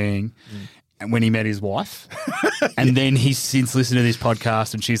human being when he met his wife. And then he's since listened to this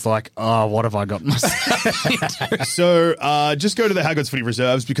podcast and she's like, oh, what have I got myself into? So just go to the Haggods Footy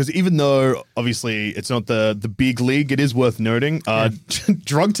Reserves because even though obviously it's not the big league, it is worth noting.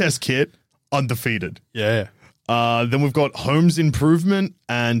 Drug test kit, undefeated. Yeah. Then we've got Holmes Improvement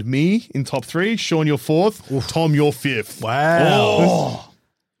and me in top 3. Sean, you're 4th. Tom, you're 5th. Wow.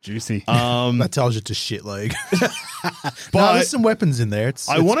 Juicy. That tells you it's a shit league. But there's some weapons in there.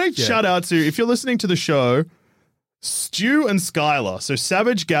 I want to shout out to, if you're listening to the show, Stu and Skylar. So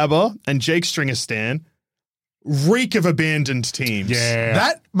Savage Gabba and Jake Stringer Stan, reek of abandoned teams. Yeah.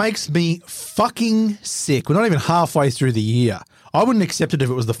 That makes me fucking sick. We're not even halfway through the year. I wouldn't accept it if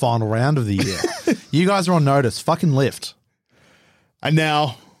it was the final round of the year. You guys are on notice. Fucking lift. And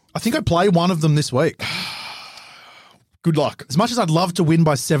now, I think I play one of them this week. good luck. As much as I'd love to win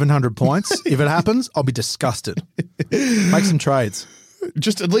by 700 points, if it happens, I'll be disgusted. Make some trades.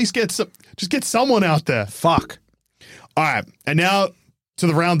 Just at least get someone out there. Fuck. All right. And now to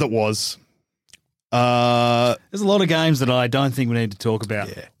the round that was. There's a lot of games that I don't think we need to talk about.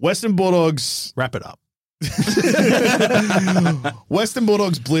 Yeah. Western Bulldogs. Wrap it up. Western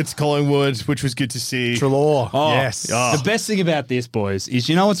Bulldogs blitz Collingwood, which was good to see. Trelaw. Oh, yes. Oh. The best thing about this, boys, is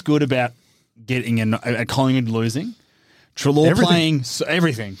you know what's good about getting a Collingwood losing? Trelaw Everything. playing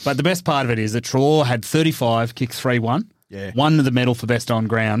everything. But the best part of it is that Trelaw had 35, kicked 3-1. Yeah. Won the medal for best on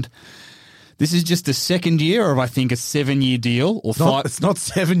ground. This is just the second year of, I think, a 7-year deal. Or It's not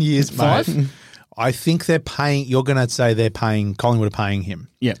 7 years, 5? mate. I think they're paying, you're going to say Collingwood are paying him.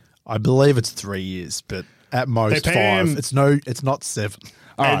 Yeah. I believe it's 3 years, but at most They 5. pay him- It's not 7.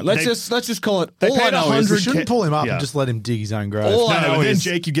 All right, And let's they- just call it. they All I paid know is 100 We shouldn't pull him up Yeah. and just let him dig his own grave. All I know No, then is-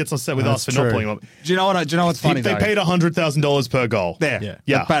 Jake gets upset with That's us for not true. pulling him up. Do you know what's funny? They though? paid $100,000 per goal. there. Yeah.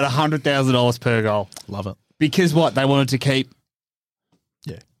 Yeah. They paid $100,000 per goal Love it. because what they wanted to keep.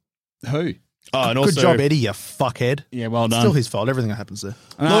 Yeah. Who? Oh, and Good also, job, Eddie, you fuckquead. Yeah, well done. Still his fault. Everything that happens there.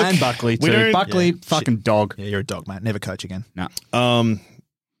 No, and Buckley we too. don't- Buckley, Yeah. fucking dog. Yeah, you're a dog, mate. Never coach again. No.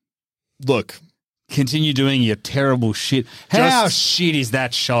 Look, Continue doing your terrible shit. How shit is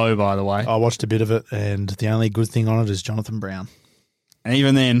that show, by the way? I watched a bit of it, and the only good thing on it is Jonathan Brown. And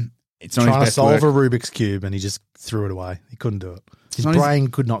even then, it's not trying his to best solve work. a Rubik's Cube, and he just threw it away. He couldn't do it. His not his- brain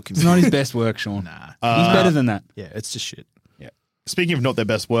could not It's compute. not his best work, Sean. Nah. He's better than that. Yeah, it's just shit. Speaking of not their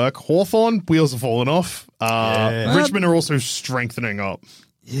best work, Hawthorn wheels are falling off. Yeah. Richmond are also strengthening up.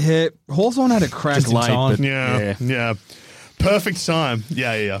 Yeah, Hawthorn had a crack Just in late, time. but Yeah. Perfect time.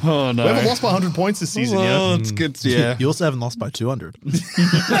 Yeah. Oh, no. We haven't lost by 100 points this season Oh, yet. it's good. Yeah. You also haven't lost by 200.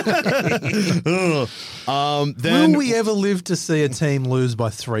 Then Will we ever live to see a team lose by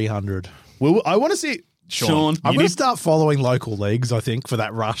 300? I want to see Sean. I'm you going to need- start following local leagues, I think, for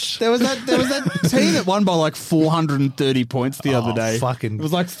that rush. There was that team that won by like 430 points the other day. fucking- It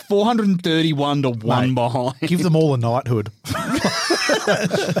was like 431 to 1 Mate, behind. Give them all a knighthood.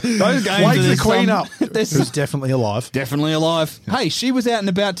 Those games. Wake the there's queen some- up. there's Who's definitely alive. definitely alive. Hey, she was out and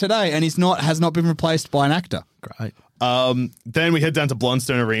about today, and has not been replaced by an actor. Great. Then we head down to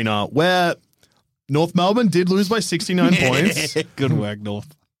Blundstone Arena, where North Melbourne did lose by 69 points, Good work,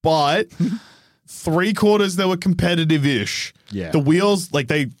 North. but 3/4 they were competitive-ish. Yeah. The Wheels,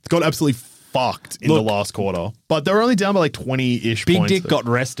 they got absolutely fucked in the last quarter, but they were only down by 20-ish Big points. Dick got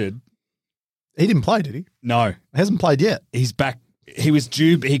rested. He didn't play, did he? No, He hasn't played yet. he's back. He was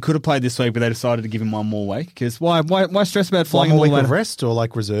due. He could have played this week, but they decided to give him one more week. Because why stress about One flying more all week the way of to- rest or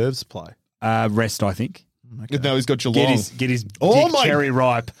reserves play? Rest, I think. Now he's got Geelong. Get his Oh dick my cherry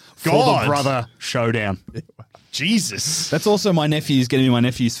ripe for God. the brother showdown. Jesus. That's also my nephew's getting my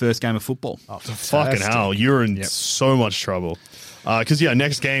nephew's first game of football. Oh, Fucking hell. You're in so much trouble. Because,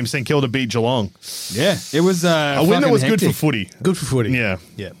 next game, St Kilda beat Geelong. Yeah, it was A win that was good for hectic. footy. Good for footy. Yeah.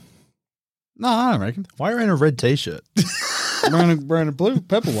 Yeah. No, I don't reckon. Why are you wearing a red t-shirt? wearing a blue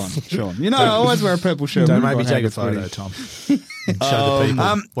purple one, Sean. I always wear a purple shirt. Don't whenever make me I take a have photo, footy. Tom. And show the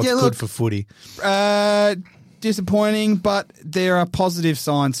people what's yeah, good look- for footy. Disappointing, but there are positive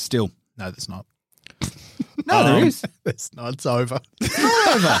signs still. No, there's not. No, there is. It's not. It's over.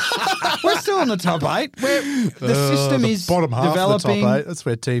 We're still in the top 8. The system the is bottom half developing. of the top 8. That's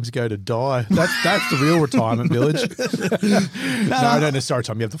where teams go to die. That's the real retirement village. No, sorry,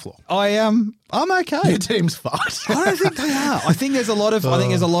 Tom. You have the floor. I'm okay. Your team's fucked. I don't think they are. I think there's a lot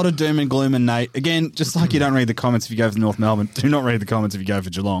of doom and gloom. And Nate, again, just like you don't read the comments if you go for North Melbourne, do not read the comments if you go for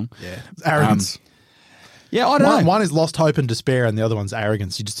Geelong. Yeah, arrogance. Yeah, I don't know. One is lost hope and despair, and the other one's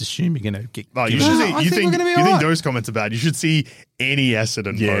arrogance. You just assume you're going to get. Oh, you get- should No, see, I you think think we're gonna be you think alright. those comments are bad. You should see any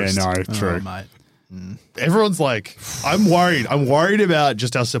Essendon post. Oh, true. mate. Everyone's like, I'm worried. I'm worried about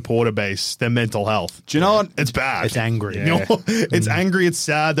just our supporter base, their mental health. Do you know what? It's bad. It's angry. You know? It's angry. It's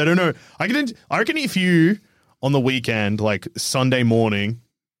sad. They don't know. I reckon if you on the weekend, like Sunday morning,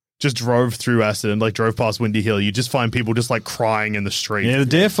 just drove through Essendon, drove past Windy Hill, you just find people just crying in the street. Yeah,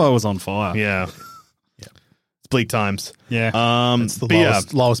 the Defo was on fire. Yeah. It's bleak times. Yeah. It's the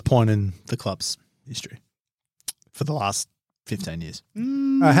but lowest point in the club's history for the last 15 years.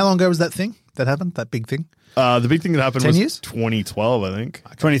 How long ago was that thing that happened? That big thing? The big thing that happened 10 was years? 2012, I think.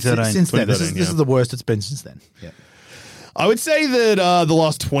 2013. Since then, this 2013, is the worst it's been since then. Yeah. I would say that the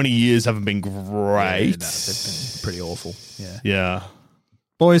last 20 years haven't been great. Yeah, no, they've been pretty awful. Yeah. Yeah.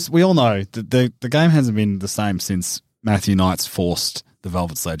 Boys, we all know that the game hasn't been the same since Matthew Knights forced the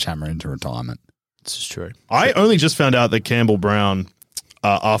Velvet Sledgehammer into retirement. This is true. I only just found out that Campbell Brown,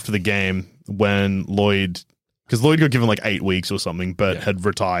 after the game, when because Lloyd got given 8 weeks or something, but had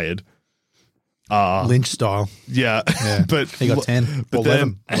retired. Lynch style. Yeah. But He got 10. But Or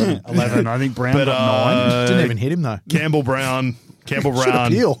then, 11. I think Brown but, got 9. Didn't even hit him, though. Campbell Brown. Should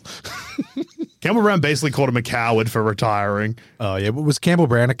appeal. Campbell Brown basically called him a coward for retiring. Oh, yeah. But was Campbell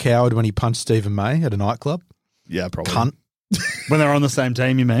Brown a coward when he punched Stephen May at a nightclub? Yeah, probably. Cunt. When they're on the same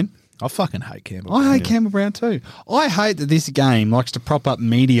team, you mean? I fucking hate Campbell. I hate Campbell Brown too. I hate that this game likes to prop up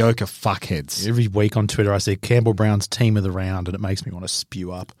mediocre fuckheads. Every week on Twitter, I see Campbell Brown's team of the round, and it makes me want to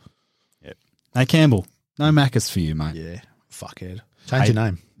spew up. Hey, Campbell, no Maccas for you, mate. Yeah, fuckhead. Change your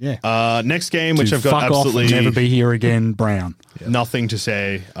name. Yeah. Next game, which To I've got fuck off and absolutely never be here again, Brown. nothing to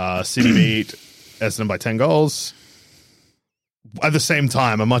say. City beat Essendon by 10 goals. At the same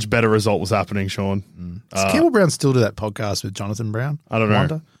time, a much better result was happening, Sean. Does Campbell Brown still do that podcast with Jonathan Brown? I don't know.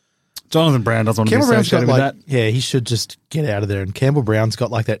 Wonder? Jonathan Brown doesn't want to be Campbell Brown's got associated with that. yeah, he should just get out of there. And Campbell Brown's got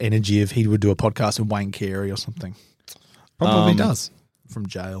that energy of he would do a podcast with Wayne Carey or something Probably does. from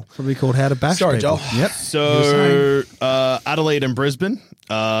jail. Probably called How to Bash Sorry, People. Joel. Yep. So Adelaide and Brisbane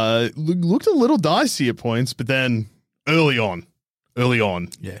looked a little dicey at points, but then early on,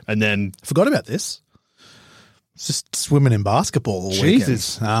 Yeah. and then Forgot about this. It's just swimming in basketball all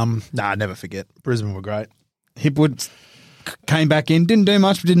Jesus. weekends. Nah, never forget. Brisbane were great. Hipwood came back in, didn't do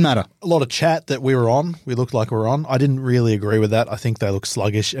much, but didn't matter. A lot of chat that we were on. We looked like we were on. I didn't really agree with that. I think they looked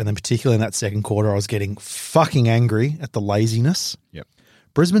sluggish. And then particularly in that second quarter, I was getting fucking angry at the laziness. Yep.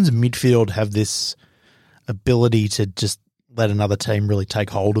 Brisbane's midfield have this ability to just let another team really take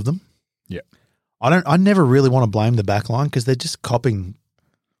hold of them. Yeah. I never really want to blame the back line because they're just copping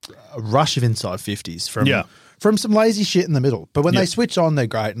a rush of inside 50s from some lazy shit in the middle. But when they switch on, they're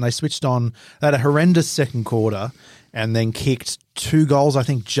great. And they switched on, they had a horrendous second quarter and then kicked 2 goals, I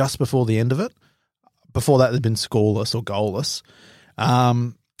think, just before the end of it. Before that, they'd been scoreless or goalless.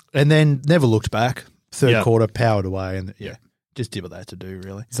 And then never looked back. Third quarter, powered away and just did what they had to do,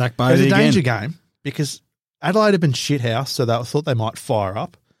 really. Zach It was Bodie a danger again. game because Adelaide had been shithouse, so they thought they might fire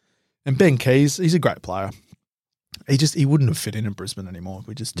up. And Ben Keys, he's a great player. He wouldn't have fit in Brisbane anymore.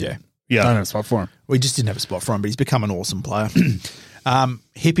 We just didn't. I don't have a spot for him. We just didn't have a spot for him, but he's become an awesome player.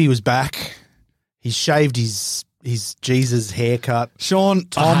 Hippie was back. He's shaved his Jesus haircut. Sean,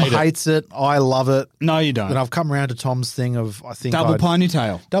 Tom I hate hates it. I love it. No, you don't. And I've come around to Tom's thing of I think Double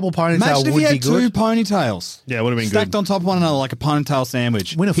ponytail. Double ponytail Imagine if would he be had good. 2 ponytails. Yeah, it would have been Stacked good. on top of one another like a ponytail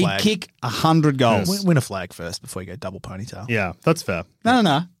sandwich. Win a He'd flag. kick 100 goals. Win a flag first before you go double ponytail. Yeah, that's fair.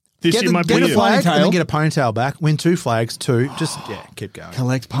 No. This Get year the- might get be the you. Flag ponytail. and then get a ponytail back. Win 2 flags, 2. Just keep going.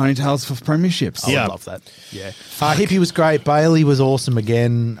 Collect ponytails for premierships. I would love that. Yeah. Hippie was great. Bailey was awesome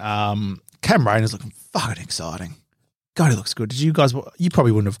again. Cam Rayner's looking fucking exciting. God, he looks good. Did you guys? You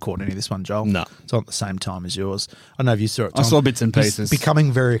probably wouldn't have caught any of this one, Joel. No. It's on at the same time as yours. I don't know if you saw it, Tom. I saw bits and He's pieces.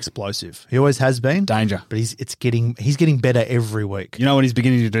 becoming very explosive. He always has been. Danger. But he's getting better every week. You know what he's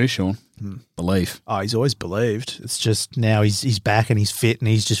beginning to do, Sean? Believe. Oh, he's always believed. It's just now he's back and he's fit and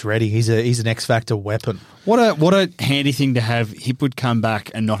he's just ready. He's an X Factor weapon. What a handy thing to have. Hip would come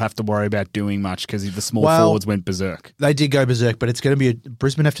back and not have to worry about doing much because the small forwards went berserk. They did go berserk, but it's going to be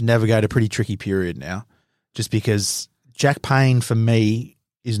Brisbane have to navigate a pretty tricky period now, just because Jack Payne for me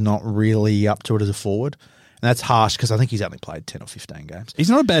is not really up to it as a forward, and that's harsh because I think he's only played 10 or 15 games. He's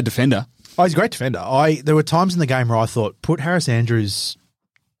not a bad defender. Oh, he's a great defender. There were times in the game where I thought put Harris Andrews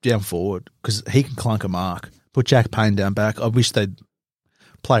down forward because he can clunk a mark. Put Jack Payne down back. I wish they'd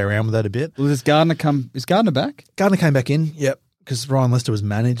play around with that a bit. Well, is Gardner back? Gardner came back in, yep, because Ryan Lester was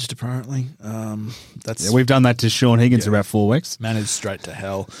managed apparently. That's We've done that to Sean Higgins for about 4 weeks. managed straight to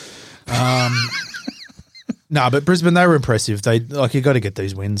hell. No, but Brisbane, they were impressive. You got to get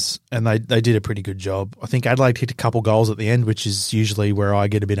these wins, and they did a pretty good job. I think Adelaide hit a couple goals at the end, which is usually where I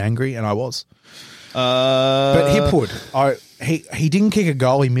get a bit angry, and I was. But Hipwood, he didn't kick a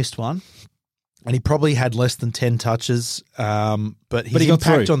goal. He missed one, and he probably had less than 10 touches. But his he got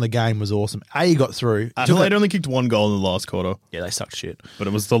impact through. on the game was awesome. He got through. Adelaide only kicked 1 goal in the last quarter, Yeah, they sucked shit. but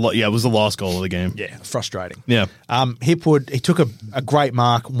it was the last goal of the game. Yeah, frustrating. Yeah. Hipwood, he took a great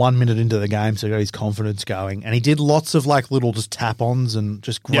mark 1 minute into the game, so he got his confidence going. And he did lots of little just tap-ons and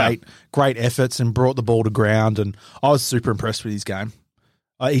just great efforts and brought the ball to ground. And I was super impressed with his game.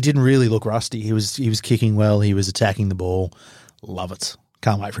 He didn't really look rusty. He was kicking well. He was attacking the ball. Love it.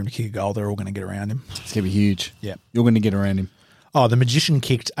 Can't wait for him to kick a goal. They're all going to get around him. It's going to be huge. Yeah. You're going to get around him. Oh, the Magician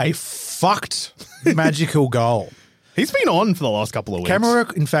kicked a fucked magical goal. He's been on for the last couple of weeks.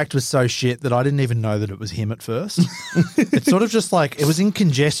 Camera, in fact, was so shit that I didn't even know that it was him at first. It's sort of just it was in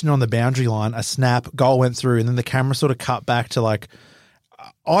congestion on the boundary line, a snap, goal went through, and then the camera sort of cut back to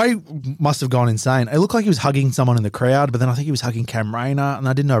I must have gone insane. It looked like he was hugging someone in the crowd, but then I think he was hugging Cam Rayner, and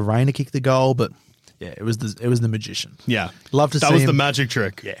I didn't know Rayner kicked the goal, but yeah, it was the Magician. Yeah. Love to see That was him. the magic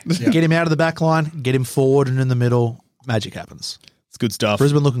trick. Yeah. Get him out of the back line, get him forward and in the middle, magic happens. It's good stuff.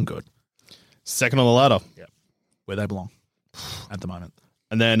 Brisbane looking good. Second on the ladder. Where they belong at the moment.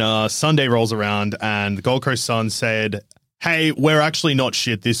 And then Sunday rolls around and the Gold Coast Suns said, hey, we're actually not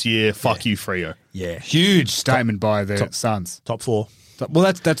shit this year. Fuck you, Freo. Yeah. Huge statement by the Suns. Top 4.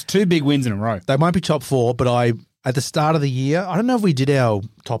 Well, that's 2 big wins in a row. They might be top 4, but at the start of the year, I don't know if we did our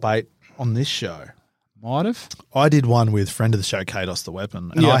top 8 on this show. Might have. I did one with friend of the show, Kados the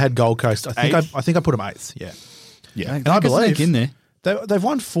Weapon, and Yeah. I had Gold Coast. I think Eighth? I think I put them 8th. Yeah, Yeah. and I believe in there. they've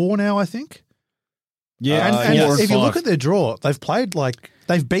won 4 now. I think. Yeah, and yes. if you look at their draw, they've played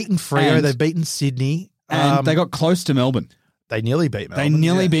they've beaten Freo, And- they've beaten Sydney, and they got close to Melbourne. they nearly beat They Melbourne.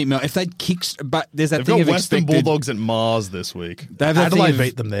 nearly yeah. beat Melbourne. If they'd kicked, but there's that They've thing got of Western expected. Bulldogs at Mars this week. They have that Adelaide thing of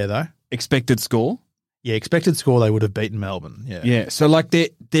beat them there though. expected score. Yeah, expected score they would have beaten Melbourne. Yeah, Yeah, so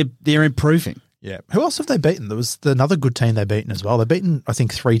they're improving. yeah. Who else have they beaten? There was another good team they beaten as well. They've beaten I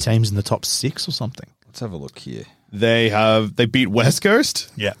think 3 teams in the top 6 or something. Let's have a look here. They beat West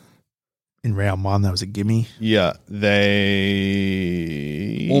Coast. Yeah. In round 1, that was a gimme. Yeah.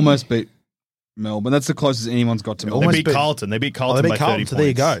 They Almost beat Melbourne. That's the closest anyone's got to They Melbourne. Almost beat beat- Carlton. They beat Oh, Carlton they by beat Carlton, 30 so there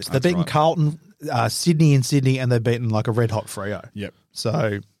you go. points. So they've beaten right. Carlton. Sydney in Sydney, and they've beaten like a red hot Freo. Yep.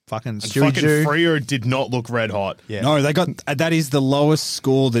 So fucking And Stewie fucking Jew. Freo did not look red hot. Yeah. No, they got that is the lowest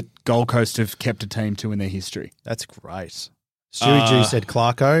score that Gold Coast have kept a team to in their history. That's great. Stewie Jew said,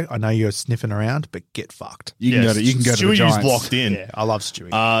 Clarko, I know you're sniffing around, but get fucked. You can go to the Stewie U's Giants. locked in. Yeah, I love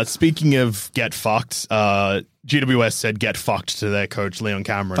Stewie. Speaking of get fucked, GWS said get fucked to their coach, Leon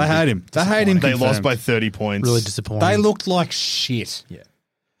Cameron. They hate him. They hate him. They lost confirmed. by 30 points. Really disappointing. They looked like shit. Yeah.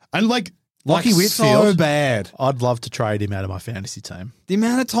 And like Lockie Like, Whitfield. so bad. I'd love to trade him out of my fantasy team. The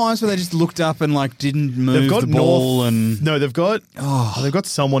amount of times where they just looked up and like didn't move they've got the ball and No, they've got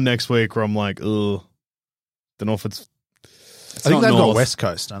someone next week where I'm like, ugh. Don't know if it's I think not they've got North. West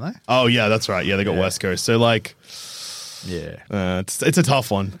Coast, don't they? Oh yeah, that's right. Yeah, they got West Coast. So like Yeah. it's a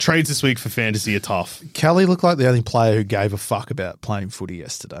tough one. Trades this week for fantasy are tough. Kelly looked like the only player who gave a fuck about playing footy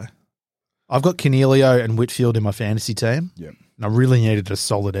yesterday. I've got Cornelio and Whitfield in my fantasy team. Yep. And I really needed a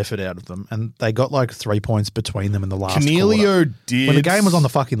solid effort out of them. And they got like 3 points between them in the last quarter. Cornelio did When the game was on the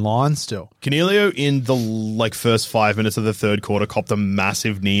fucking line still. Cornelio in the first 5 minutes of the third quarter copped a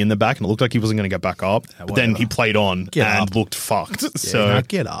massive knee in the back and it looked like he wasn't going to get back up. But then he played on Get and up. looked fucked. Yeah, So no,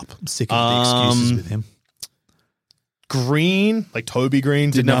 get up. I'm sick of the excuses with him. Green, like Toby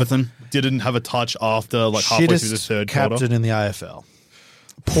Green, Did nothing. Didn't have a touch after like halfway through the Shittest third captain quarter. in the AFL.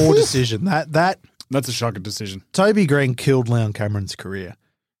 Poor decision. That that's a shocking decision. Toby Green killed Leon Cameron's career.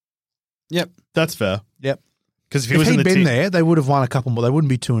 Yep. That's fair. Yep. Because if he If was in he'd the been team, there, they would have won a couple more. They wouldn't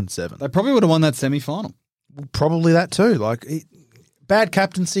be 2-7. They probably would have won that semi-final. Probably that too. Bad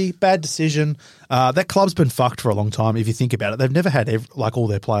captaincy, bad decision. That club's been fucked for a long time. If you think about it, they've never had all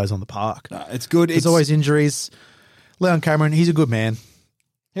their players on the park. It's good. There's always injuries. Leon Cameron, he's a good man.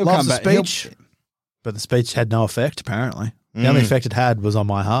 He'll Loves come the back. speech, but the speech had no effect. Apparently, the only effect it had was on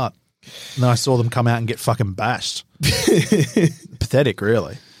my heart. And then I saw them come out and get fucking bashed. Pathetic,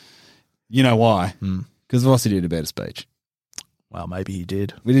 really. You know why? Because Vossi did a better speech. Well, maybe he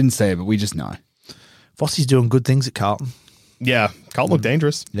did. We didn't say it, but we just know. Vossi's doing good things at Carlton. yeah, Carlton looked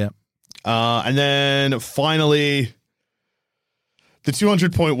dangerous. Yeah. And then finally, the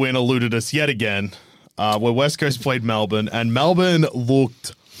 200-point win eluded us yet again, where West Coast played Melbourne, and Melbourne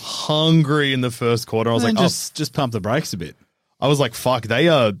looked hungry in the first quarter. I was like, just pump the brakes a bit. I was like, fuck, they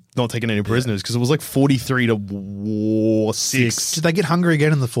are not taking any prisoners because it was like 43-6. Did they get hungry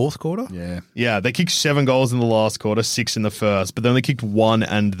again in the fourth quarter? Yeah. Yeah, they kicked 7 goals in the last quarter, 6 in the first, but then they kicked 1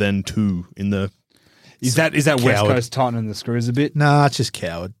 and then 2 in the. Is that West Coward. Coast tightening the screws a bit? Nah, it's just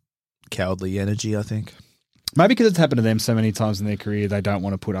cowardly energy, I think. Maybe because it's happened to them so many times in their career, they don't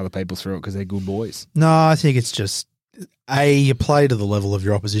want to put other people through it because they're good boys. No, I think it's just you play to the level of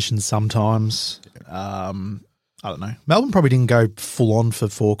your opposition sometimes. I don't know. Melbourne probably didn't go full on for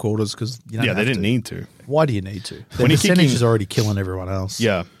 4 quarters because They didn't need to. Why do you need to? Their When you're percentage kicking- is already killing everyone else.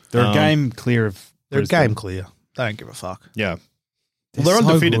 Yeah. They're a game clear of. They're Brisbane. game clear. They don't give a fuck. Yeah. They're Well, they're so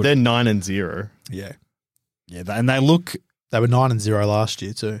undefeated. good. They're 9-0. Yeah. Yeah, and they look They were 9-0 last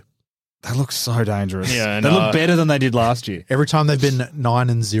year too. so dangerous. Yeah, and, they look better than they did last year. Every time they've been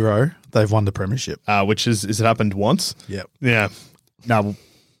 9-0, they've won the premiership. Which is it happened once? Yep. Yeah. No,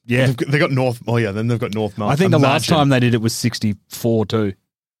 yeah. They got North. Oh, yeah. Then they've got North Melbourne. I think the last time they did it was 64 too.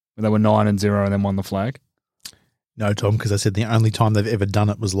 When they were 9-0 and then won the flag. No, Tom, because I said the only time they've ever done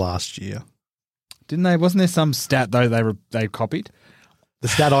it was last year. Didn't they? Wasn't there some stat though they copied? The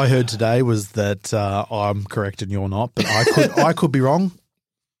stat I heard today was that I'm correct and you're not, but I could be wrong.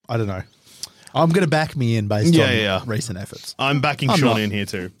 I don't know. I'm going to back me in based on recent efforts. I'm backing I'm Sean not. in here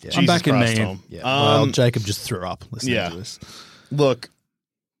too. Yeah. Jesus I'm backing Christ, me in. Tom. Yeah. Well, Jacob just threw up listening yeah. to this. Look,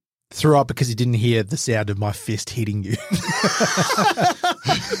 Threw up because he didn't hear the sound of my fist hitting you.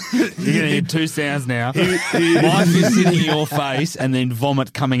 You're going to hear 2 sounds now. My fist hitting your face and then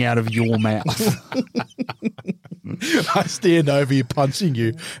vomit coming out of your mouth. I stand over you punching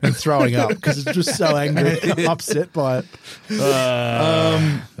you and throwing up because it's just so angry and upset by it.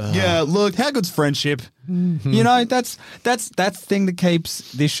 yeah, look, How good's friendship? You know, that's the thing that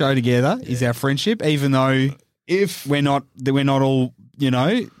keeps this show together is our friendship, even though if we're not all, you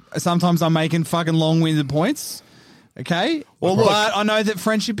know, sometimes I'm making fucking long-winded points. Okay? Well, look- but I know that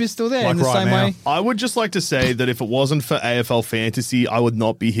friendship is still there Like in the right same now. way. I would just like to say that if it wasn't for AFL Fantasy, I would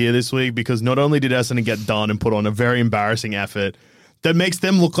not be here this week because not only did Essendon get done and put on a very embarrassing effort that makes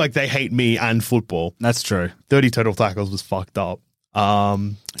them look like they hate me and football. That's true. 30 total tackles was fucked up.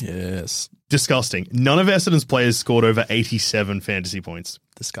 Yes. Disgusting. None of Essendon's players scored over 87 fantasy points.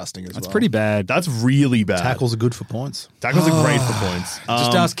 Disgusting as That's well. pretty bad. That's really bad. Tackles are good for points. Tackles are great for points.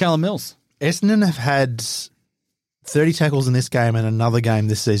 Just ask Callum Mills. Essendon have had 30 tackles in this game and another game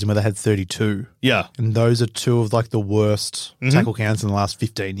this season where they had 32. Yeah. And those are two of like the worst tackle counts in the last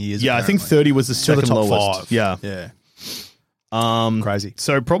 15 years. Yeah, apparently. I think 30 was the Still second top lowest. 5. Yeah. Yeah. Crazy.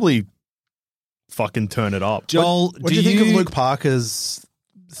 So probably fucking turn it up. Joel, What do you think of Luke Parker's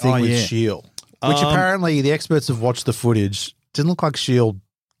thing with yeah. Shield? Which apparently the experts have watched the footage. Didn't look like Shield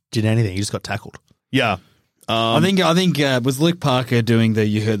did anything. He just got tackled. Yeah. I think was Luke Parker doing the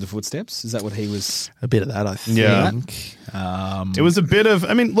 "You heard the footsteps"? Is that what he was? A bit of that, I think. Yeah. It was a bit of,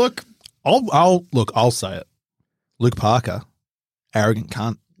 I mean, look. I'll say it. Luke Parker, arrogant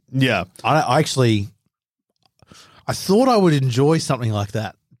cunt. Yeah. I thought I would enjoy something like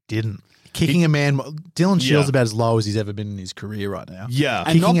that. Didn't. Kicking a man. Dylan Shields about as low as he's ever been in his career right now. Yeah.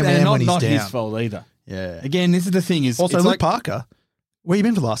 Kicking a man when he's not down. his fault either. Yeah. Again, this is the thing. Is Also, it's Luke like, Parker, where you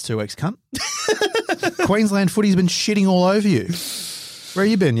been for the last 2 weeks, cunt? Queensland footy's been shitting all over you. Where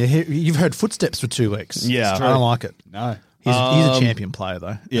you been? You've heard footsteps for 2 weeks. Yeah. I don't like it. No, He's a champion player,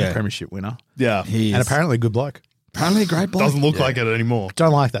 though. Yeah. A premiership winner. Yeah. he is. And apparently a good bloke. apparently a great bloke. Doesn't look like it anymore.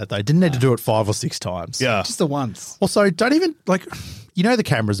 Don't like that, though. Didn't need to do it 5 or 6 times. Yeah. Just the once. Also, don't even, you know the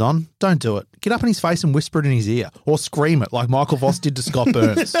camera's on. Don't do it. Get up in his face and whisper it in his ear. Or scream it like Michael Voss did to Scott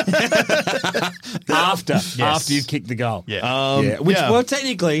Burns. After you've kicked the goal. Yeah. Well,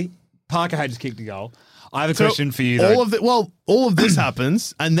 technically, Parker had just kicked the goal. I have a question for you, though. All of this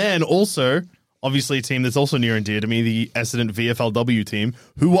happens, and then also, obviously, a team that's also near and dear to me, the Essendon VFLW team,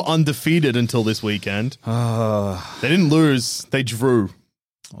 who were undefeated until this weekend. They didn't lose; they drew.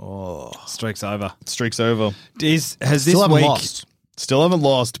 Streak's over. Streak's over. Has this Still haven't week lost. Still haven't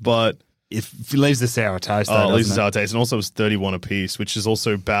lost, but if it leaves the sour taste, it though, leaves the doesn't sour it? taste, and also it was 31 apiece, which is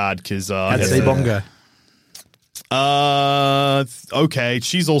also bad because How'd Seabong go? okay,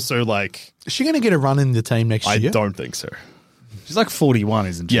 she's also like, Is she going to get a run in the team next I year? don't think so. She's like 41,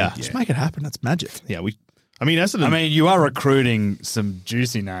 isn't she? Yeah. Just make it happen. That's magic. Yeah, Essendon. I mean, you are recruiting some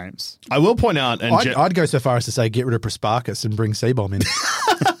juicy names. I will point out, and I'd go so far as to say get rid of Prasparkas and bring Seabom in.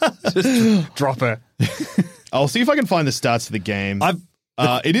 Just drop her. I'll see if I can find the stats of the game.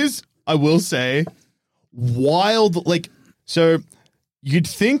 It is, I will say, wild. So you'd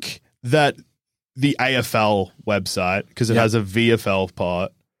think that the AFL website, because it has a VFL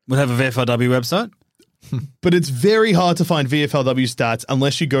part, Would have a VFLW website? but it's very hard to find VFLW stats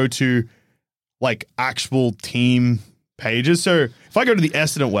unless you go to actual team pages. So if I go to the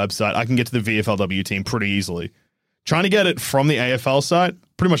Essendon website, I can get to the VFLW team pretty easily. Trying to get it from the AFL site,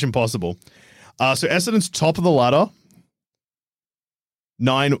 pretty much impossible. So Essendon's top of the ladder.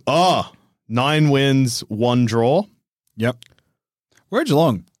 9 wins, 1 draw. Yep. Where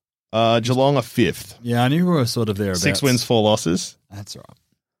Geelong? Geelong are 5th. Yeah, I knew we were sort of there. 6 wins, 4 losses. That's right.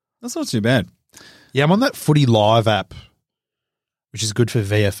 That's not too bad. Yeah, I'm on that Footy Live app, which is good for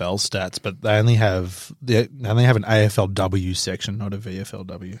VFL stats, but they only have an AFLW section, not a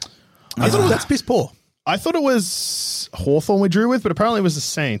VFLW. I thought that's piss poor. I thought it was Hawthorn we drew with, but apparently it was the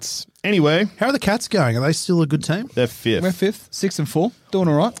Saints. Anyway, how are the Cats going? Are they still a good team? They're 5th. We're 5th, 6 and 4, doing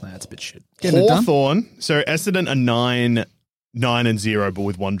all right. That's a bit shit. Getting it done. Hawthorn, so Essendon are 9-0, but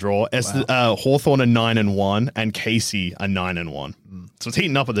with 1 draw. Hawthorn are 9-1, and Casey are 9-1. So it's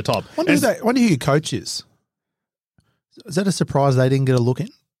heating up at the top. Wonder who your coach is. Is that a surprise they didn't get a look in?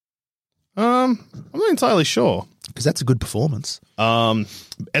 I'm not entirely sure. Because that's a good performance.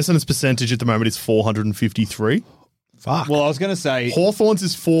 Essendon's percentage at the moment is 453. Fuck. Well, I was going to say Hawthorn's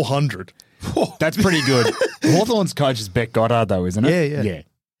is 400. that's pretty good. Hawthorn's coach is Beck Goddard, though, isn't it?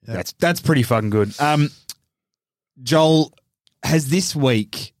 Yeah. That's pretty fucking good. Joel, has this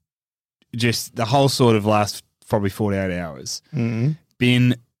week, just the whole sort of last probably 48 hours,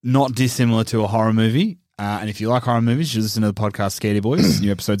 been not dissimilar to a horror movie? And if you like horror movies, you listen to the podcast Scaredy Boys.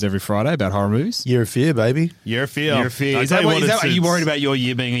 New episodes every Friday about horror movies. Year of Fear, baby. Year of Fear. Year of Fear. Are you worried about your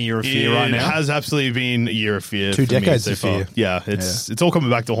year being a year of fear right now? It has absolutely been a year of fear. 2 for me decades so of far. fear. Yeah, it's all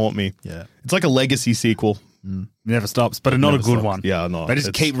coming back to haunt me. Yeah. It's like a legacy sequel. Never stops, but not a Never good stops. one. Yeah, no. They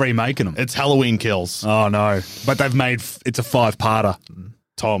just keep remaking them. It's Halloween Kills. Oh, no. But they've made it's a 5-parter.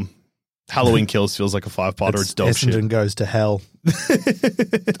 Tom, Halloween Kills feels like a 5-parter. It's dog shit. Essendon goes to hell.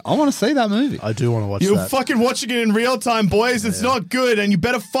 I want to see that movie. I do want to watch You're that. fucking watching it in real time, boys. It's not good, and you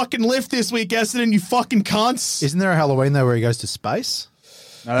better fucking lift this week, Essendon, you fucking cunts. Isn't there a Halloween, though, where he goes to space?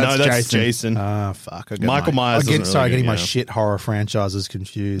 No, that's Jason. Ah, fuck. Michael Myers doesn't really getting get, my yeah. shit horror franchises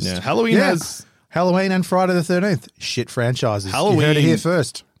confused. Yeah, Halloween has... Halloween and Friday the 13th. Shit franchises. Halloween- You heard it here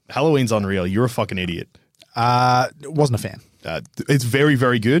first. Halloween's unreal. You're a fucking idiot. Wasn't a fan. It's very,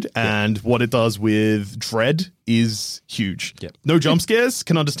 very good, and what it does with Dread is huge. Yep. No jump scares.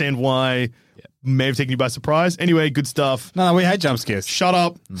 Can understand why may have taken you by surprise. Anyway, good stuff. No, we hate jump scares. Shut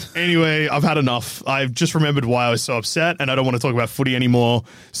up. Anyway, I've had enough. I've just remembered why I was so upset, and I don't want to talk about footy anymore.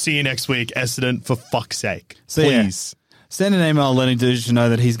 See you next week, Essendon, for fuck's sake. Please. Send an email letting Dooch know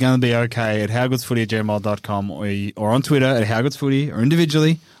that he's going to be okay at howgoodsfooty@gmail.com or on Twitter at howgoodsfooty or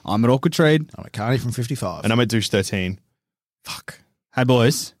individually. I'm at Awkward Trade. I'm at Carney from 55. And I'm at Douche13. Fuck. Hey,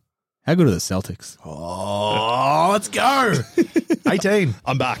 boys. How good are the Celtics? Oh, let's go. 18.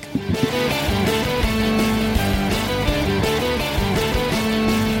 I'm back.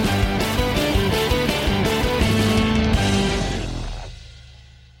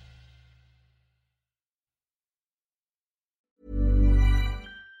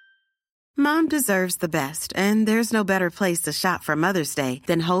 Mom deserves the best, and there's no better place to shop for Mother's Day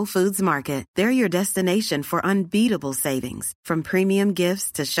than Whole Foods Market. They're your destination for unbeatable savings, from premium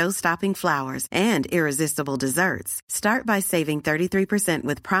gifts to show-stopping flowers and irresistible desserts. Start by saving 33%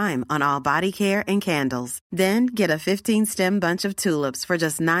 with Prime on all body care and candles. Then get a 15-stem bunch of tulips for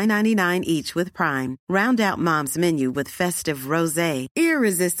just $9.99 each with Prime. Round out Mom's menu with festive rosé,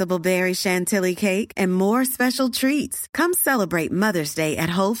 irresistible berry chantilly cake, and more special treats. Come celebrate Mother's Day at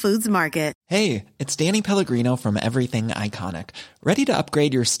Whole Foods Market. Hey, it's Danny Pellegrino from Everything Iconic. Ready to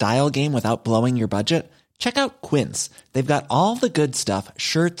upgrade your style game without blowing your budget? Check out Quince. They've got all the good stuff,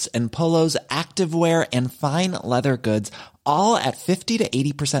 shirts and polos, activewear, and fine leather goods, all at 50 to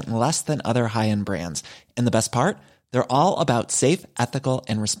 80% less than other high-end brands. And the best part? They're all about safe, ethical,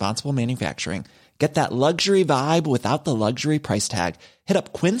 and responsible manufacturing. Get that luxury vibe without the luxury price tag. Hit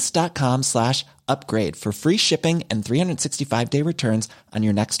up quince.com/upgrade for free shipping and 365-day returns on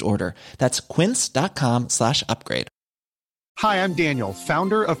your next order. That's quince.com/upgrade. Hi, I'm Daniel,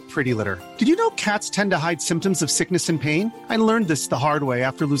 founder of Pretty Litter. Did you know cats tend to hide symptoms of sickness and pain? I learned this the hard way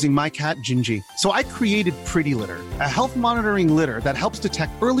after losing my cat, Gingy. So I created Pretty Litter, a health monitoring litter that helps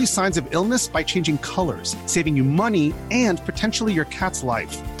detect early signs of illness by changing colors, saving you money and potentially your cat's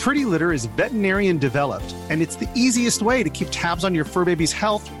life. Pretty Litter is veterinarian developed, and it's the easiest way to keep tabs on your fur baby's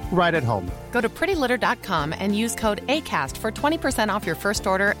health right at home. Go to prettylitter.com and use code ACAST for 20% off your first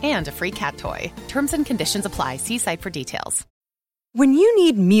order and a free cat toy. Terms and conditions apply. See site for details. When you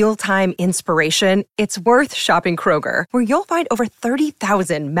need mealtime inspiration, it's worth shopping Kroger, where you'll find over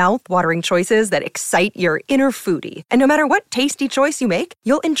 30,000 mouth-watering choices that excite your inner foodie. And no matter what tasty choice you make,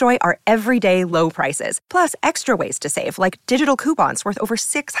 you'll enjoy our everyday low prices, plus extra ways to save, like digital coupons worth over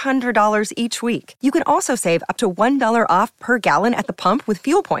 $600 each week. You can also save up to $1 off per gallon at the pump with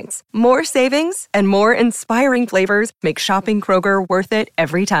fuel points. More savings and more inspiring flavors make shopping Kroger worth it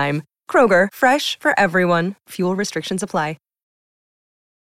every time. Kroger, fresh for everyone. Fuel restrictions apply.